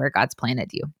faithful where God's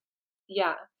planted you.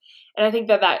 Yeah. And I think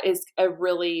that is a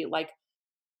really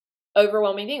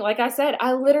overwhelming thing. Like I said,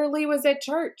 I literally was at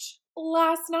church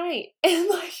last night and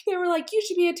they were like, you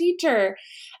should be a teacher.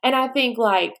 And I think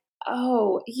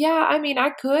oh yeah, I mean,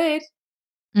 I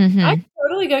Mhm. could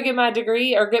totally go get my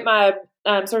degree or get my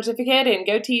certificate and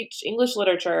go teach English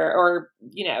literature or,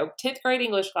 10th grade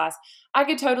English class. I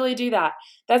could totally do that.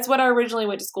 That's what I originally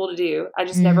went to school to do. I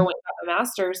just never Mhm. went and got my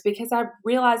master's because I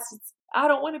realized I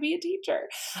don't want to be a teacher.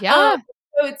 Um, Yeah.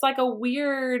 so it's like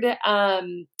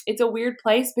it's a weird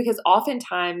place because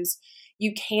oftentimes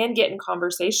you can get in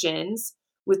conversations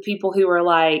with people who are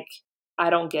like, I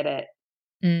don't get it.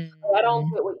 I don't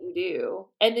Mhm. get what you do.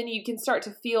 And then you can start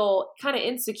to feel kind of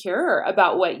insecure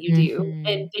about what you do and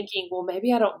Mhm. thinking, well,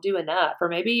 maybe I don't do enough, or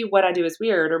maybe what I do is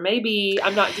weird, or maybe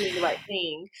I'm not doing the right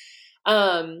thing.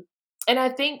 Um, and I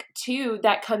think too,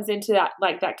 that comes into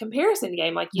that comparison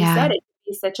game. Like you Yeah. said, it can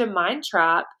be such a mind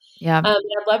trap. Yeah. And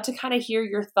I'd love to kind of hear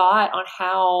your thought on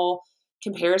how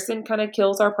comparison kind of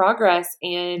kills our progress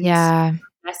and Yeah.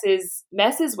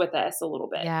 messes with us a little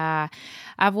bit. Yeah.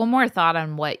 I have one more thought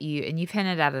on you've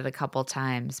hinted at it a couple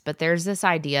times, but there's this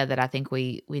idea that I think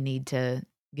we need to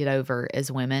get over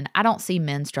as women. I don't see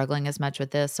men struggling as much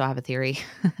with this, so I have a theory.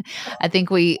 I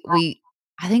think we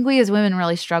as women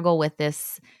really struggle with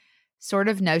this sort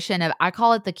of notion of, I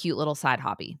call it the cute little side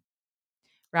hobby,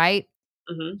 right?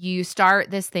 Hmm. You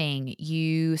start this thing,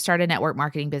 you start a network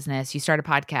marketing business, you start a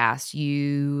podcast,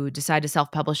 you decide to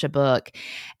self-publish a book,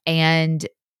 and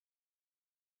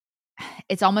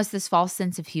it's almost this false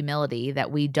sense of humility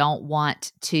that we don't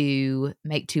want to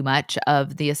make too much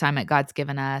of the assignment God's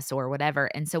given us or whatever.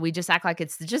 And so we just act like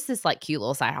it's just this cute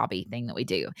little side hobby thing that we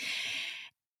do.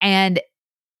 And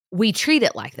we treat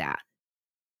it like that.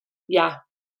 Yeah.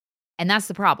 And that's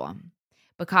the problem.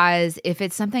 Because if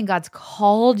it's something God's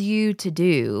called you to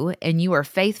do and you are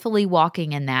faithfully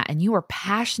walking in that and you are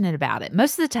passionate about it,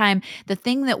 most of the time, the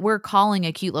thing that we're calling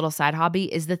a cute little side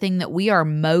hobby is the thing that we are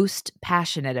most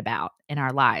passionate about in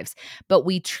our lives. But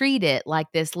we treat it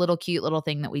like this little cute little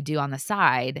thing that we do on the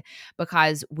side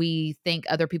because we think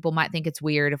other people might think it's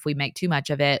weird if we make too much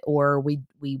of it, or we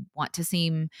want to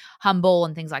seem humble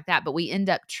and things like that. But we end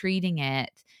up treating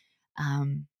it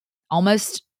um,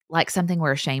 almost like something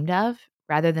we're ashamed of,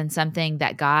 rather than something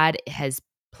that God has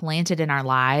planted in our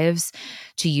lives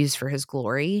to use for his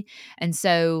glory. And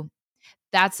so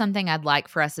that's something I'd like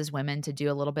for us as women to do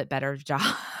a little bit better job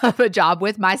a job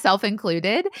with, myself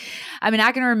included. I mean,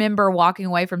 I can remember walking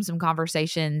away from some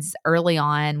conversations early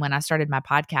on when I started my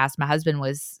podcast. My husband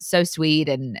was so sweet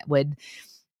and would,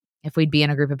 if we'd be in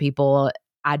a group of people,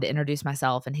 I'd introduce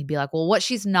myself and he'd be like, "Well, what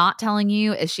she's not telling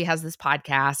you is she has this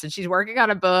podcast and she's working on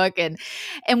a book." And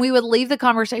we would leave the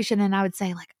conversation and I would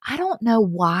say, like, "I don't know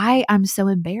why I'm so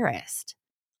embarrassed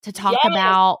to talk Yes.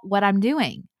 about what I'm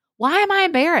doing. Why am I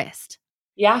embarrassed?"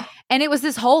 Yeah. And it was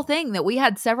this whole thing that we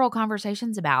had several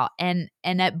conversations about, and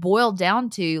it boiled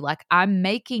down to, like, I'm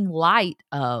making light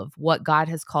of what God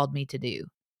has called me to do,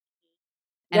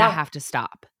 and I Yeah. have to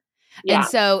stop. And Yeah.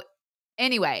 so,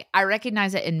 anyway, I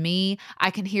recognize it in me. I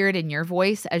can hear it in your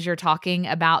voice as you're talking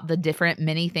about the different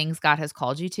many things God has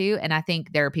called you to, and I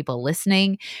think there are people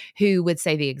listening who would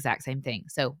say the exact same thing.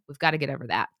 So, we've got to get over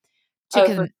that. To Oh,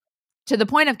 for com to the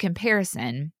point of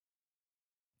comparison,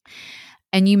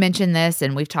 and you mentioned this,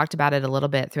 and we've talked about it a little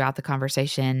bit throughout the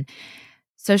conversation.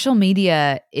 Social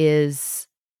media is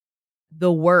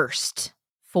the worst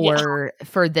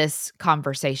for this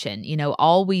conversation. You know,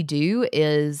 all we do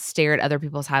is stare at other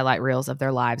people's highlight reels of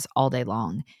their lives all day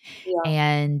long. Yeah.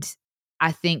 And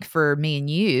I think for me and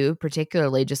you,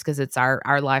 particularly just because it's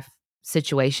our life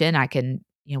situation, I can,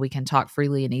 you know, we can talk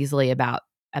freely and easily about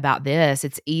this.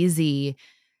 It's easy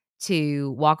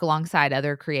to walk alongside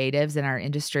other creatives in our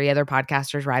industry, other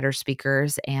podcasters, writers,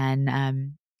 speakers,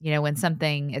 and you know, when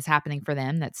something is happening for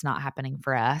them that's not happening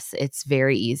for us, it's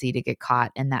very easy to get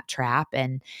caught in that trap.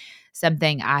 And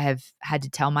something I have had to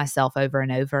tell myself over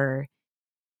and over,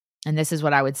 and this is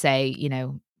what I would say, you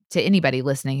know, to anybody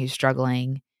listening who's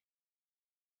struggling,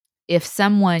 if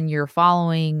someone you're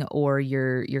following or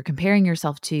you're comparing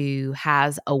yourself to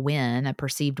has a win, a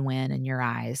perceived win in your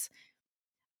eyes,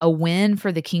 a win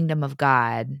for the kingdom of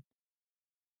God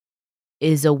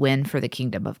is a win for the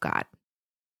kingdom of God.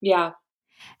 Yeah.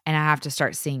 And I have to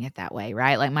start seeing it that way,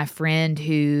 right? Like my friend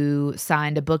who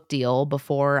signed a book deal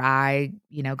before I,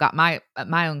 you know, got my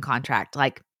own contract.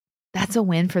 Like that's a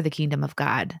win for the kingdom of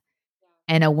God.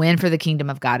 And a win for the kingdom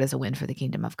of God is a win for the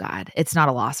kingdom of God. It's not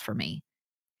a loss for me.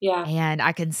 Yeah. And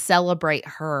I can celebrate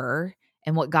her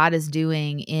and what God is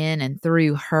doing in and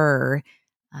through her,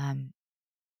 um,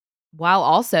 while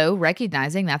also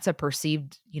recognizing that's a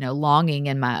perceived, you know, longing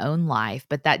in my own life.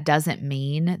 But that doesn't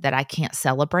mean that I can't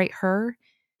celebrate her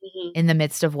Mhm. in the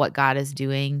midst of what God is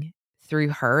doing through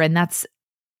her. And that's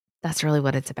really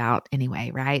what it's about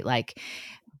anyway, right? Like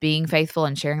being faithful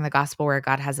and sharing the gospel where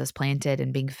God has us planted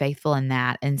and being faithful in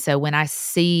that. And so when I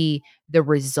see the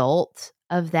result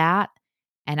of that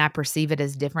and I perceive it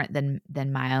as different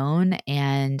than my own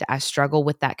and I struggle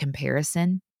with that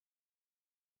comparison,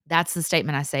 that's the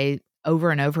statement I say over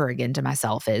and over again to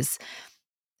myself is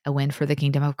a win for the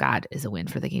kingdom of God is a win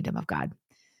for the kingdom of God.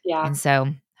 Yeah. And so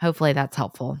hopefully that's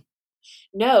helpful.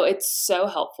 No, it's so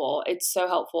helpful. It's so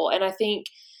helpful. And I think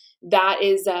that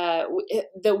is the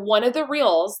one of the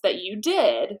reels that you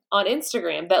did on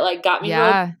Instagram that like got me really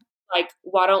Yeah. like,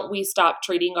 why don't we stop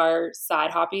treating our side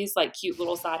hobbies like cute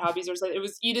little side hobbies or something? It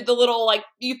was, you did the little like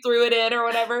you threw it in or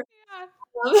whatever.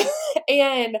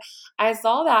 And I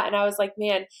saw that and I was like,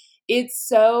 man, it's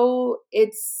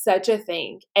such a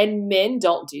thing. And men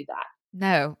don't do that.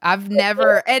 No, I've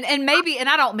never and maybe and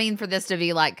I don't mean for this to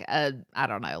be like a I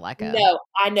don't know, like a No,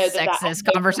 I know that I sexist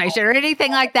know conversation or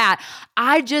anything like that.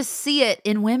 I just see it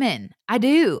in women. I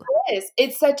do. it is.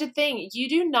 It's such a thing. You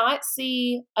do not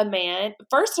see a man.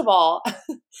 First of all,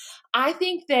 I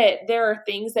think that there are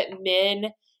things that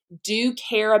men do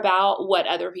care about what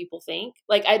other people think.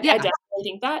 Like I Yeah, definitely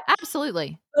think that.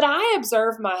 absolutely. But I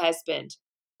observe my husband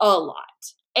a lot.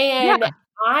 Yeah. And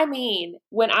I mean,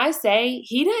 when I say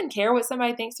he doesn't care what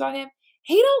somebody thinks about him,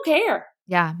 he don't care.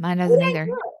 Yeah, mine He doesn't doesn't either.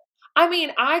 care. I mean,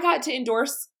 I got to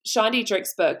endorse Sean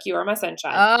Dietrich's book, You Are My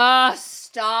Sunshine. Oh,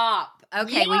 stop. Yeah,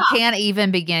 Okay, we can't even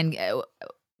begin.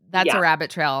 That's a yeah. rabbit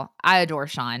trail. I adore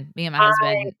Sean. Me and my I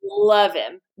husband. love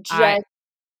him. I Just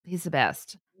he's the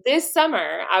best. this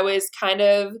summer, I was kind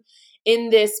of in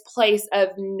this place of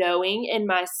knowing in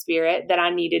my spirit that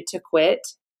I needed to quit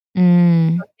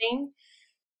Mm, something,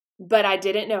 but I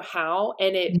didn't know how,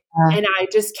 yeah. and I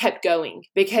just kept going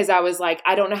because I was like,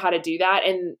 I don't know how to do that,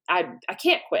 and I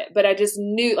can't quit, but I just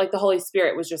knew like the Holy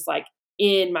Spirit was just like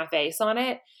in my face on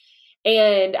it,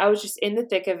 and I was just in the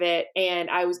thick of it, and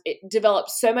it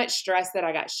developed so much stress that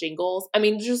I got shingles. I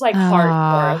mean, just like hardcore,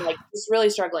 Ah, like just really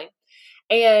struggling.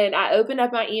 And I opened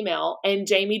up my email and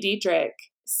Jamie Dietrich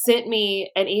sent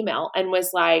me an email and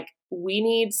was like, we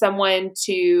need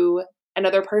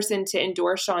another person to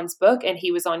endorse Sean's book. And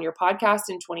he was on your podcast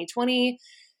in 2020.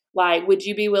 Like, would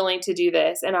you be willing to do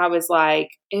this? And I was like,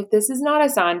 if this is not a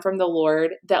sign from the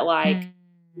Lord that like mm,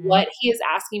 what he is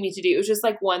asking me to do, it was just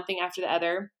like one thing after the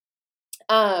other.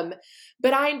 Um,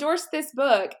 but I endorsed this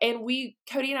book and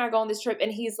Cody and I go on this trip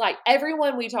and he's like,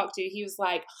 everyone we talked to, he was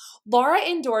like, Laura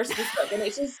endorsed this book and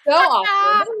it's just so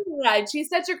awesome. And she's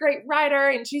such a great writer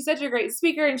and she's such a great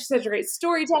speaker and she's such a great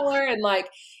storyteller. And like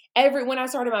when I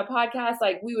started my podcast,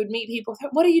 like we would meet people,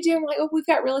 what are you doing? I'm like, oh, we've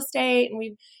got real estate and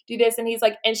we do this. And he's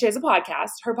like, and she has a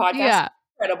podcast. Her podcast is yeah,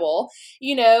 incredible,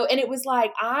 and it was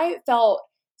like, I felt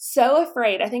so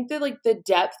afraid. I think that like the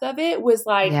depth of it was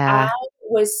like, I yeah.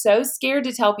 was so scared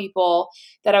to tell people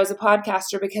that I was a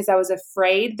podcaster because I was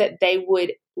afraid that they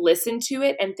would listen to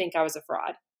it and think I was a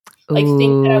fraud. Like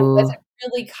think that I Ooh, wasn't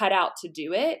really cut out to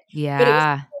do it, but it was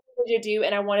yeah, something to do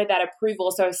and I wanted that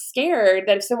approval. So I was scared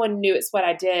that if someone knew it's what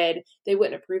I did, they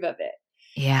wouldn't approve of it.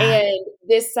 yeah. And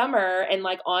this summer and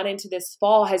like on into this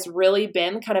fall has really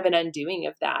been kind of an undoing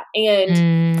of that.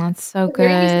 And That's so the great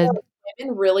news about good.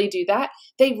 women really do that?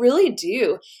 They really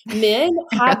do. Men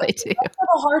I have really do.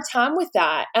 a hard time with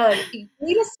that. You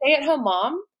need a stay-at-home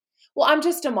mom? Well, I'm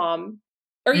just a mom.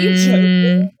 Are you joking?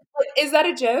 Mm, Like, is that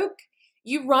a joke?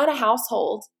 You run a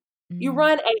household. You mm.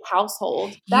 run a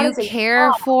household. That You is a care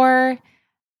job. for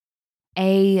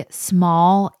a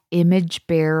small image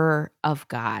bearer of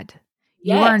God.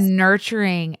 You are Yes.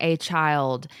 nurturing a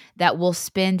child that will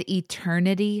spend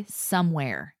eternity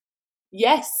somewhere.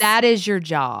 Yes. That is your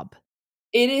job.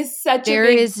 It is such a There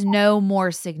big is no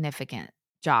more significant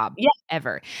job yeah,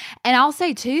 ever. And I'll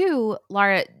say too,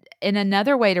 Laura, in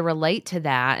another way to relate to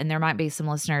that, and there might be some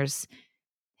listeners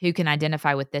who can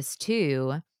identify with this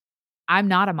too, I'm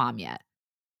not a mom yet.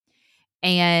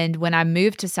 And when I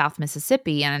moved to South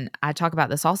Mississippi, and I talk about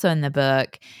this also in the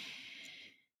book,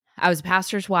 I was a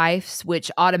pastor's wife,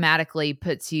 which automatically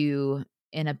puts you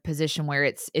in a position where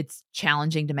it's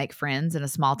challenging to make friends in a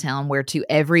small town where to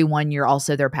everyone you're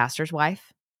also their pastor's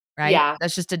wife, right? yeah,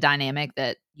 That's just a dynamic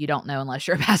that you don't know unless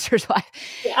you're a pastor's wife.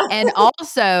 yeah. And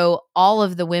also, all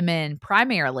of the women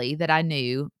primarily that I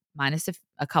knew, minus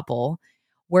a couple,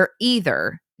 were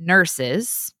either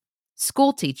nurses,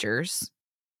 school teachers,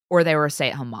 or they were a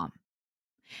stay-at-home mom.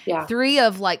 Yeah. 3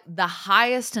 of, like, the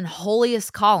highest and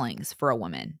holiest callings for a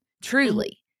woman, Mhm.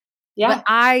 truly. But Yeah.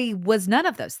 I was none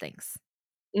of those things.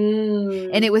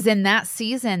 And it Mm. was in that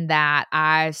season that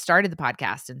I started the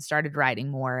podcast and started writing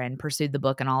more and pursued the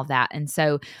book and all of that. And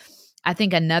so I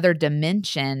think another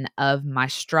dimension of my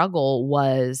struggle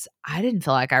was I didn't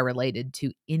feel like I related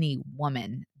to any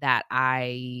woman that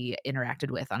I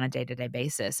interacted with on a day-to-day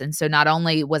basis. And so not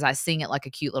only was I seeing it like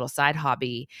a cute little side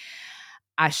hobby,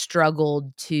 I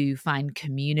struggled to find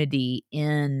community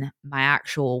in my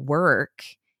actual work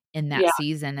in that Yeah.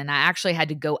 season, and I actually had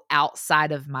to go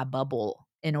outside of my bubble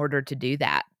in order to do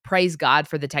that. Praise God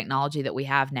for the technology that we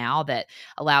have now that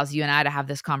allows you and I to have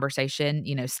this conversation,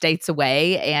 states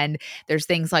away, and there's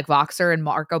things like Voxer and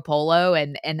Marco Polo,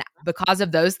 and because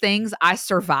of those things, I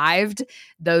survived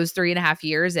those 3.5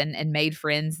 years and made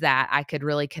friends that I could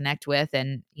really connect with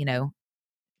and,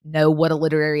 know what a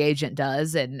literary agent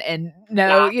does and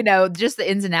know, Yeah. just the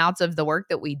ins and outs of the work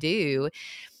that we do.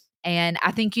 And I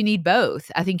think you need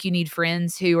both. I think you need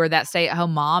friends who are that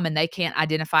stay-at-home mom and they can't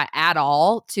identify at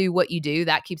all to what you do.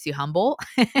 That keeps you humble.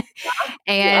 Yep.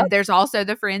 And there's also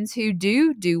the friends who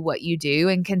do what you do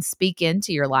and can speak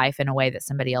into your life in a way that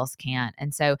somebody else can't.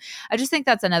 And so I just think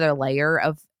that's another layer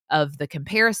of the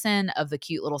comparison of the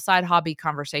cute little side hobby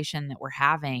conversation that we're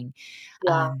having.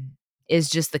 Yeah. Um, is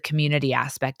just the community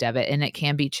aspect of it, and it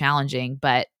can be challenging,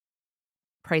 but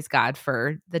praise God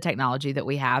for the technology that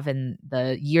we have and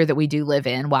the year that we do live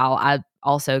in, while I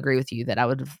also agree with you that I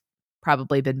would have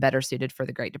probably been better suited for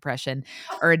the Great Depression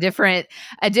or a different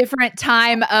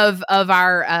time of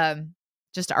our,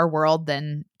 just our world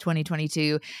than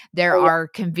 2022. There Oh, are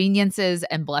conveniences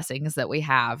and blessings that we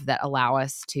have that allow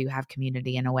us to have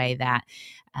community in a way that,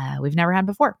 we've never had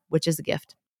before, which is a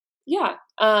gift. yeah.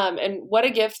 And what a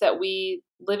gift that we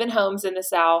live in homes in the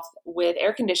South with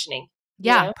air conditioning,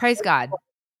 you Yeah, know? praise God.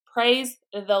 Praise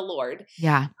the Lord.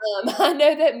 Yeah. I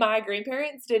know that my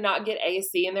grandparents did not get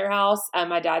AC in their house.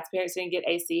 My dad's parents didn't get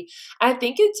AC. I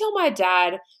think until my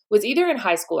dad was either in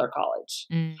high school or college.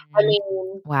 I Mm.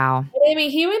 mean, Wow.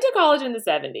 he went to college in the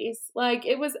 70s. Like,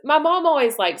 it was my mom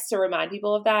always likes to remind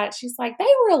people of that. She's like, "They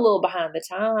were a little behind the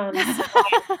times."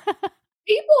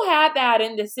 People had that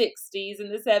in the 60s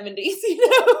and the 70s, you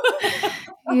know?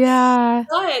 Yeah.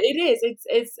 But it is.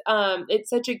 It's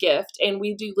such a gift, and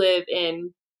we do live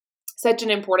in such an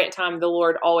important time. The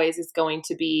Lord always is going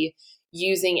to be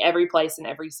using every place and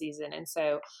every season. And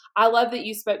so I love that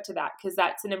you spoke to that because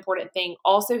that's an important thing.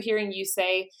 Also, hearing you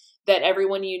say that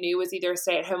everyone you knew was either a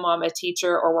stay at home mom, a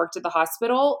teacher, or worked at the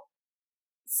hospital.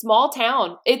 Small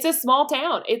town. It's a small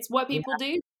town. It's what Yeah. people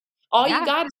do. All you Yeah,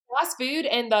 got is fast food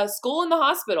and the school and the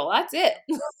hospital. That's it.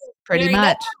 pretty There ain't no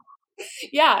much.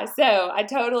 yeah, so I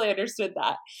totally understood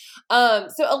that.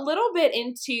 So a little bit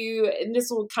into, and this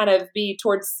will kind of be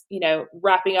towards,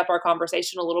 wrapping up our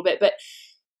conversation a little bit, but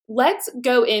let's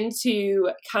go into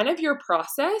kind of your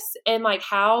process and like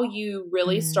how you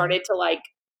really Mm. started to like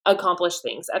accomplish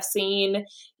things. I've seen,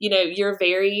 you're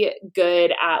very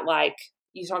good at like,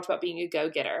 you talked about being a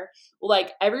go-getter.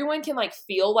 Like everyone can like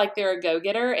feel like they're a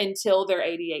go-getter until they're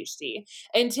ADHD,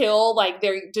 until like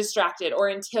they're distracted or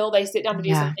until they sit down to do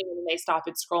Yeah. something and then they stop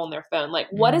and scroll on their phone. Like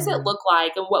what does it Mm. look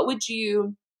like and what would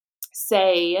you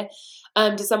say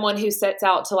to someone who sets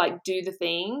out to like do the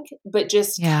thing, but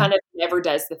just Yeah. kind of never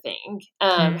does the thing?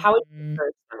 How would you Mhm.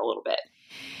 encourage them a little bit?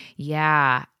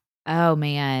 Yeah. Oh,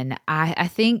 man. I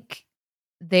think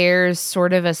there's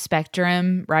sort of a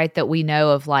spectrum, right, that we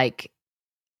know of, like,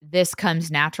 this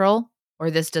comes natural or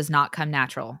this does not come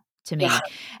natural to Yeah.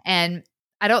 me. And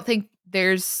I don't think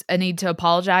there's a need to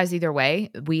apologize either way.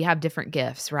 We have different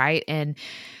gifts, right? And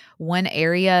one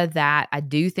area that I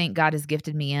do think God has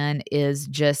gifted me in is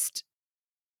just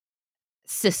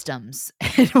systems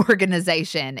and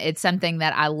organization. It's something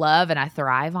that I love and I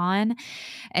thrive on.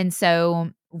 And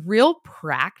so, real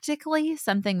practically,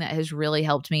 something that has really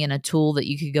helped me, and a tool that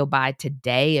you could go buy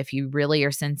today if you really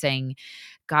are sensing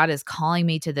God is calling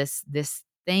me to this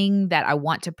thing that I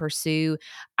want to pursue.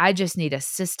 I just need a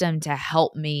system to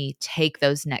help me take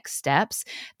those next steps.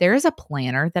 There is a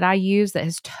planner that I use that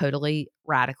has totally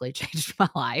radically changed my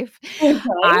life. Okay.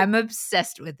 I'm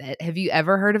obsessed with it. Have you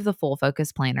ever heard of the Full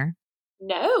Focus Planner?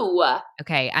 No.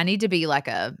 Okay, I need to be like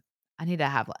a I need to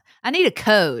have I need a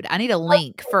code. I need a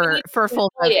link You need for to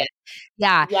Full say Focus. it.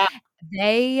 Yeah, Yeah.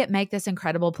 they make this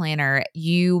incredible planner.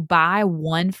 You buy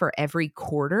one for every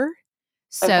quarter.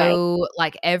 Okay. So,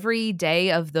 like, every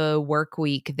day of the work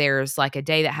week, there's, like, a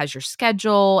day that has your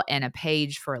schedule and a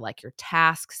page for, like, your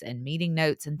tasks and meeting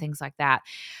notes and things like that.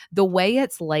 The way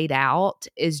it's laid out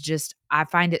is just I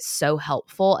find it so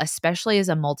helpful, especially as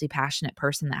a multi-passionate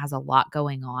person that has a lot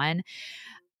going on.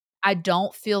 I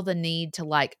don't feel the need to,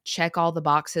 like, check all the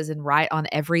boxes and write on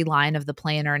every line of the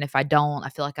planner, and if I don't, I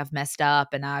feel like I've messed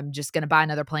up and I'm just gonna buy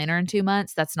another planner in 2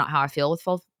 months. That's not how I feel with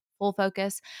Full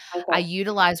Focus. I Okay.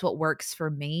 utilize what works for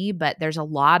me, but there's a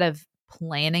lot of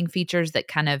planning features that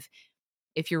kind of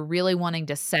if you're really wanting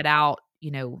to set out,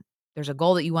 there's a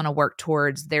goal that you wanna work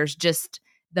towards, there's just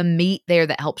the meat there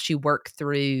that helps you work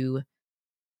through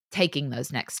taking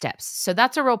those next steps. So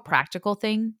that's a real practical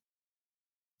thing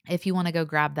if you wanna go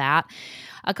grab that.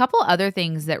 A couple other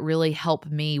things that really help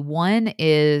me, one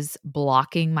is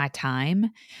blocking my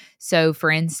time. So, for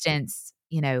instance,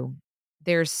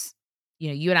 there's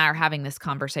you and I are having this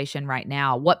conversation right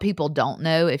now. What people don't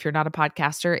know, if you're not a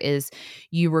podcaster, is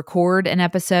you record an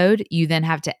episode, you then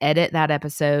have to edit that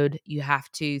episode, you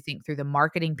have to think through the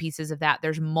marketing pieces of that.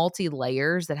 There's multi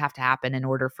layers that have to happen in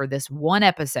order for this one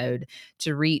episode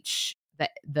to reach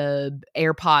the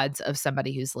AirPods of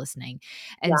somebody who's listening.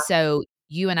 And Yeah. so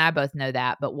you and I both know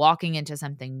that, but walking into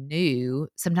something new,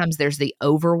 sometimes there's the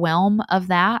overwhelm of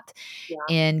that Yeah.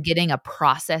 in getting a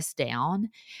process down.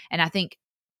 And I think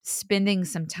spending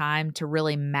some time to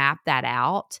really map that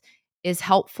out is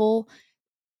helpful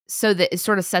so that it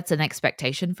sort of sets an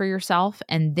expectation for yourself,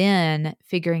 and then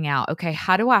figuring out, okay,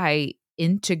 how do I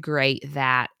integrate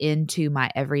that into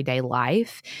my everyday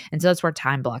life? And so that's where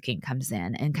time blocking comes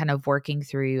in and kind of working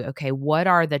through, okay, what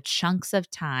are the chunks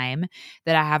of time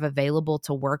that I have available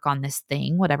to work on this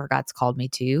thing, whatever God's called me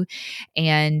to?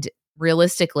 And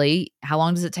realistically, how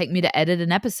long does it take me to edit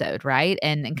an episode, right?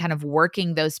 And kind of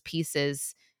working those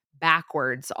pieces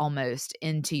backwards almost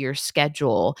into your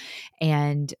schedule.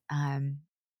 And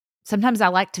sometimes I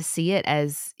like to see it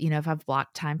as, if I've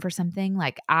blocked time for something,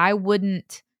 like, I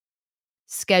wouldn't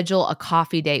schedule a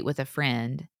coffee date with a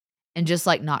friend and just,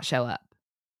 like, not show up,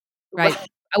 right? Right.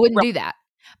 I wouldn't Right. do that,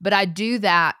 but I do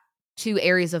that to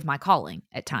areas of my calling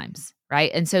at times,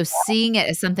 right? And so seeing it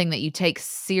as something that you take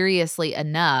seriously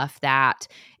enough that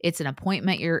it's an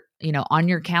appointment you're, on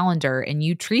your calendar and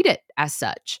you treat it as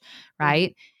such, Mhm.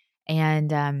 right?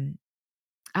 And,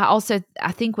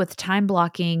 I think with time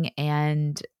blocking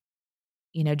and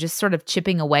just sort of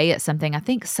chipping away at something. I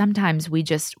think sometimes we're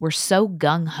so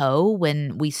gung ho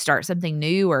when we start something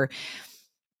new, or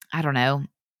I don't know,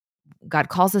 God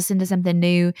calls us into something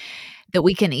new, that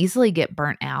we can easily get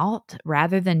burnt out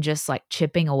rather than just like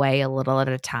chipping away a little at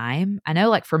a time. I know,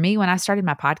 like, for me, when I started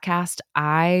my podcast,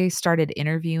 I started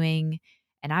interviewing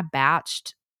and I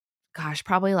batched, gosh,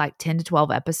 probably like 10 to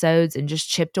 12 episodes and just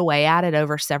chipped away at it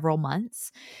over several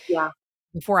months Yeah.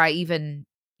 before I even,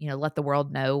 let the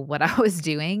world know what I was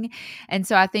doing. And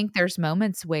so I think there's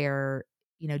moments where,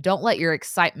 don't let your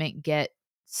excitement get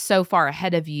so far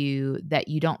ahead of you that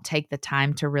you don't take the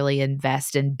time to really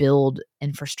invest and build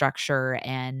infrastructure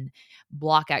and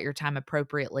block out your time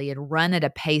appropriately and run at a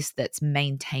pace that's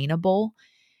maintainable.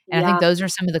 And I think Yeah. those are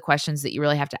some of the questions that you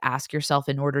really have to ask yourself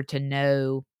in order to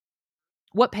know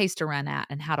what pace to run at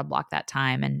and how to block that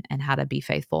time and how to be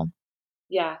faithful.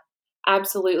 Yeah.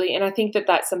 Absolutely. And I think that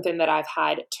that's something that I've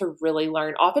had to really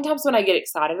learn. Oftentimes when I get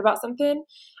excited about something,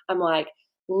 I'm like,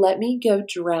 let me go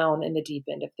drown in the deep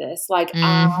end of this. Like,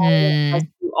 I must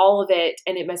Mhm. do all of it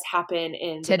and it must happen in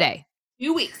the next Today.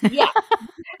 2 weeks. Yeah,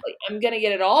 exactly. I'm gonna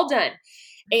get it all done.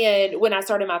 And when I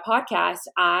started my podcast,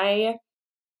 I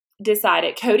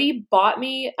decided Cody bought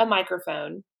me a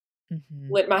microphone Mhm.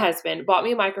 with my husband, bought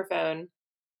me a microphone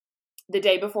the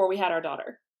day before we had our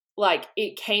daughter. Like,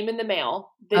 it came in the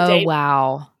mail the Oh, day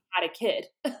wow. I had a kid.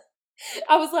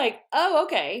 I was like, "Oh,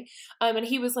 okay." And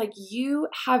he was like, you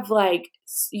have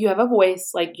a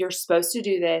voice, like, you're supposed to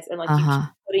do this, and, like, you keep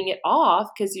Uh-huh. putting it off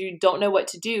because you don't know what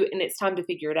to do, and it's time to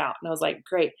figure it out." And I was like,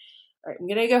 "Great. All right, I'm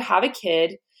gonna go have a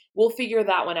kid. We'll figure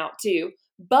that one out too."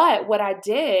 But what I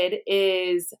did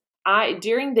is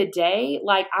during the day,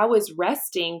 like, I was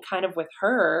resting kind of with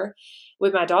her,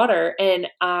 with my daughter, and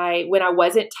when I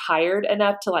wasn't tired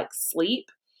enough to, like, sleep,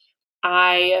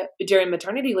 during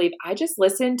maternity leave, I just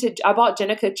listened to I bought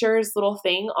Jenna Kutcher's little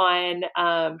thing on,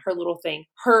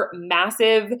 her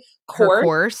massive Her course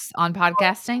course on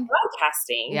podcasting? on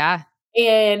podcasting, Yeah.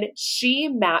 and she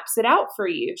maps it out for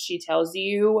you. She tells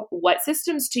you what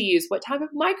systems to use, what type of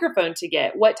microphone to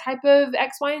get, what type of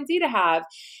X, Y, and Z to have,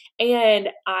 and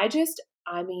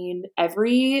I mean,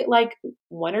 every, like,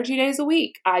 1 or 2 days a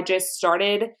week, I just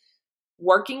started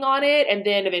working on it, and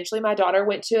then eventually my daughter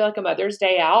went to, like, a Mother's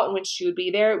Day out, and when she would be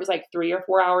there, it was, like, 3 or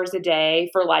 4 hours a day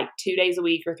for, like, 2 days a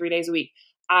week or 3 days a week.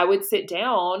 I would sit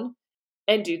down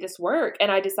and do this work,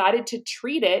 and I decided to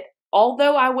treat it,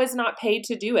 although I was not paid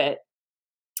to do it,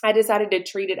 I decided to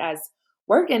treat it as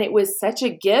work, and it was such a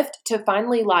gift to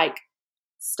finally, like,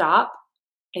 stop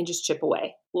and just chip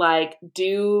away. Like,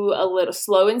 do a little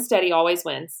slow and steady always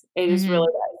wins. It just really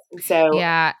Mhm. does. And so,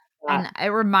 Yeah, uh, and it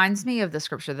reminds me of the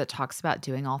scripture that talks about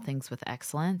doing all things with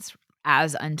excellence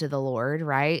as unto the Lord,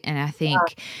 right? And I yeah,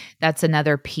 think that's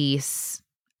another piece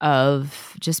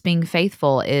of just being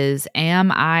faithful is,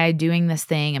 am I doing this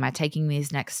thing? Am I taking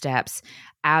these next steps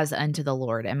as unto the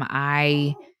Lord? Am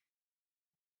I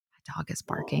My dog is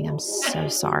barking. I'm so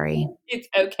sorry. it's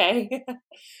okay.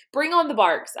 Bring on the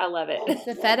barks. I love it. It's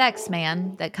the FedEx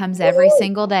man that comes every Woo!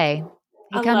 single day.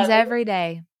 He I comes love every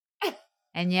day, it.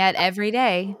 and yet every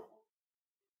day,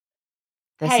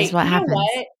 this is Hey, what you know happens.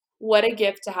 what? What a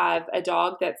gift to have a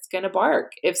dog that's gonna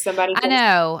bark if somebody I comes.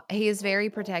 know. He is very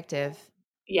protective.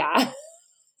 Yeah.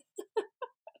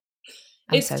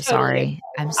 I'm It's so totally okay. sorry.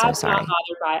 I'm so sorry.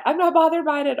 I'm not bothered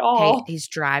by it at Okay, all. he's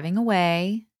driving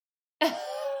away,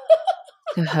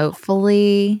 so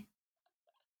hopefully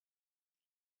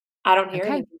I don't hear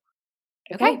okay, anything.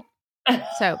 okay. Okay.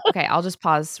 So, okay, I'll just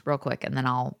pause real quick, and then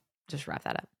I'll just wrap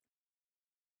that up.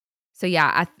 So,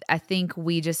 yeah, I think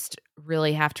we just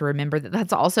really have to remember that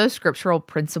that's also a scriptural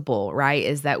principle, right?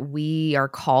 Is that we are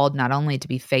called not only to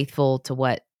be faithful to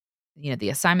what, the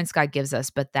assignments God gives us,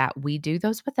 but that we do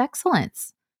those with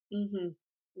excellence. Mhm.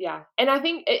 Yeah, and I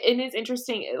think it is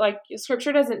interesting, like,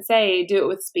 scripture doesn't say do it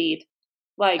with speed.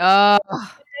 Like, Oh,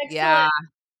 excellent. yeah.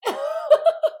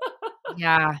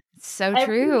 Yeah, it's so Everything's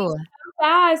true. so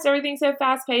fast, everything's so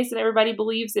fast-paced, and everybody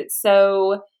believes it's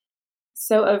so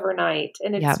overnight,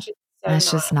 and it's Yep. just so That's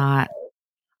not. just not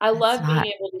I it's love being not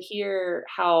able to hear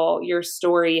how your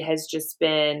story has just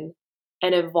been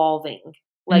an evolving,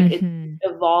 like, it's Mhm.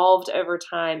 evolved over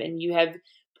time, and you have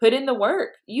put in the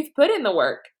work. You've put in the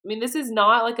work. I mean, this is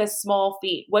not like a small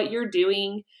feat. What you're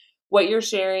doing, what you're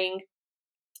sharing,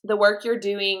 the work you're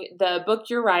doing, the book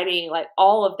you're writing, like,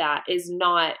 all of that is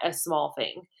not a small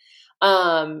thing.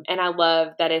 And I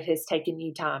love that it has taken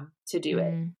you time to do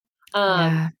it. Mm. Um,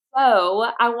 Yeah.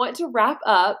 so I want to wrap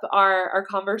up our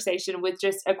conversation with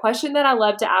just a question that I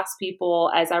love to ask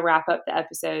people as I wrap up the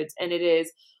episodes. And it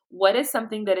is, what is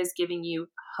something that is giving you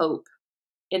hope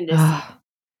in this season? Oh,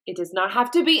 It does not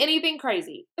have to be anything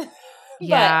crazy, but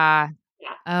yeah.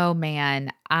 yeah. Oh,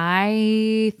 man.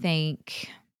 I think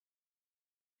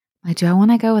do I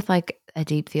wanna go with, like, a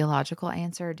deep theological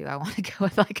answer, or do I wanna go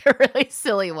with, like, a really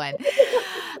silly one?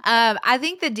 I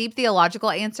think the deep theological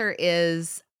answer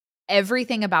is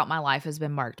everything about my life has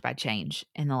been marked by change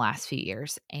in the last few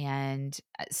years, and,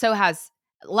 so has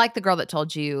like the girl that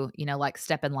told you, like,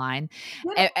 step in line.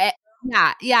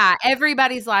 Yeah, yeah,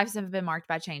 everybody's lives have been marked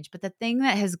by change, but the thing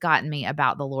that has gotten me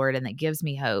about the Lord and that gives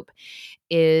me hope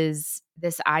is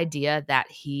this idea that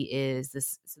he is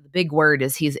this so the big word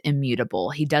is he's immutable.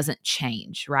 He doesn't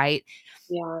change, right?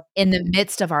 Yeah. In the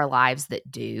midst of our lives that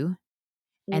do.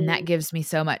 And that Mm, gives me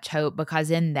so much hope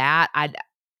because in that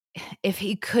if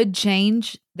he could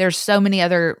change, there's so many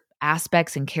other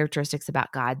aspects and characteristics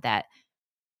about God that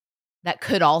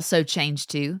could also change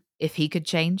too if he could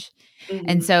change.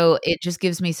 And mhm. so it just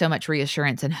gives me so much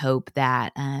reassurance and hope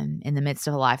that in the midst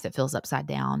of a life that feels upside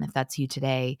down, if that's you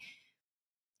today,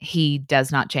 he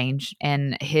does not change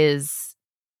and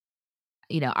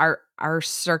our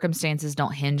circumstances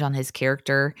don't hinge on his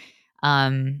character.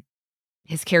 Um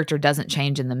his character doesn't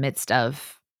change in the midst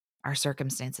of our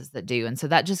circumstances that do. And so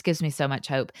that just gives me so much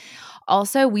hope.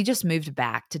 Also, we just moved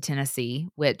back to Tennessee,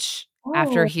 which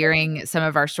after Oh, hearing some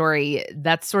of our story,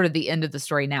 that's sort of the end of the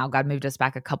story now. God moved us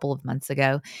back a couple of months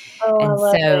ago. oh, I And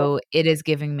love it. so it is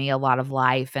giving me a lot of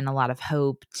life and a lot of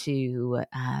hope to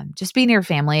just be near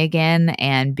family again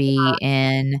and be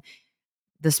in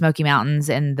the Smoky Mountains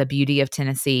and the beauty of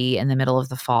Tennessee in the middle of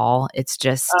the fall. It's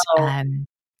just Oh,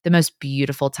 the most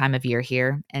beautiful time of year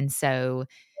here. And so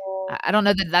oh. I don't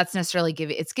know that that's necessarily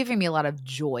it's giving me a lot of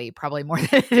joy, probably more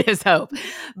than it is hope.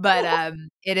 But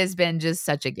it has been just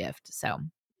such a gift. So,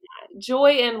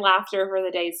 Joy and laughter for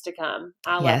the days to come.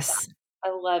 I love that. yes.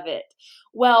 I love it.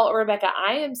 Well, Rebecca,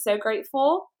 I am so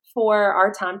grateful for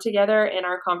our time together and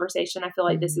our conversation. I feel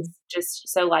like this is Mhm. just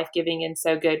so life-giving and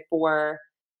so good for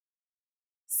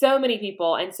so many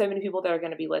people and so many people that are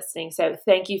going to be listening. So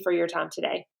thank you for your time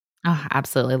today. Oh,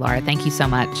 absolutely, Laura. Thank you so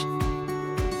much.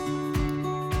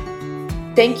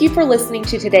 Thank you for listening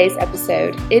to today's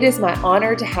episode. It is my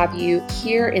honor to have you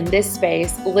here in this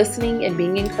space, listening and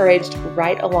being encouraged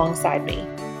right alongside me.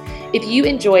 If you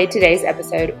enjoyed today's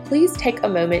episode, please take a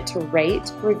moment to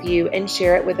rate, review, and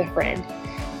share it with a friend.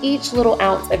 Each little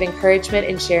ounce of encouragement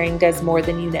and sharing does more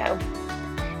than you know.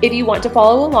 If you want to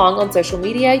follow along on social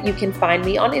media, you can find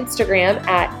me on Instagram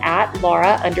at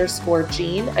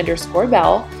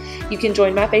Laura_Jean_Bell. You can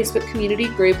join my Facebook community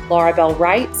group, Laura Bell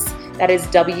Writes. That is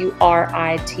WRITES,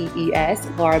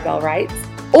 Laura Bell Writes.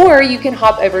 Or you can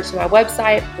hop over to my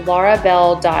website,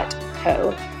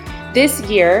 laurabell.co. This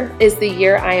year is the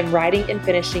year I am writing and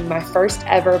finishing my first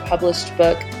ever published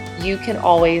book, You Can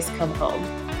Always Come Home.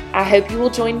 I hope you will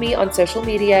join me on social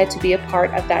media to be a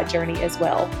part of that journey as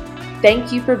well.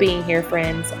 Thank you for being here,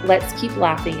 friends. Let's keep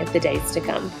laughing at the days to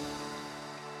come.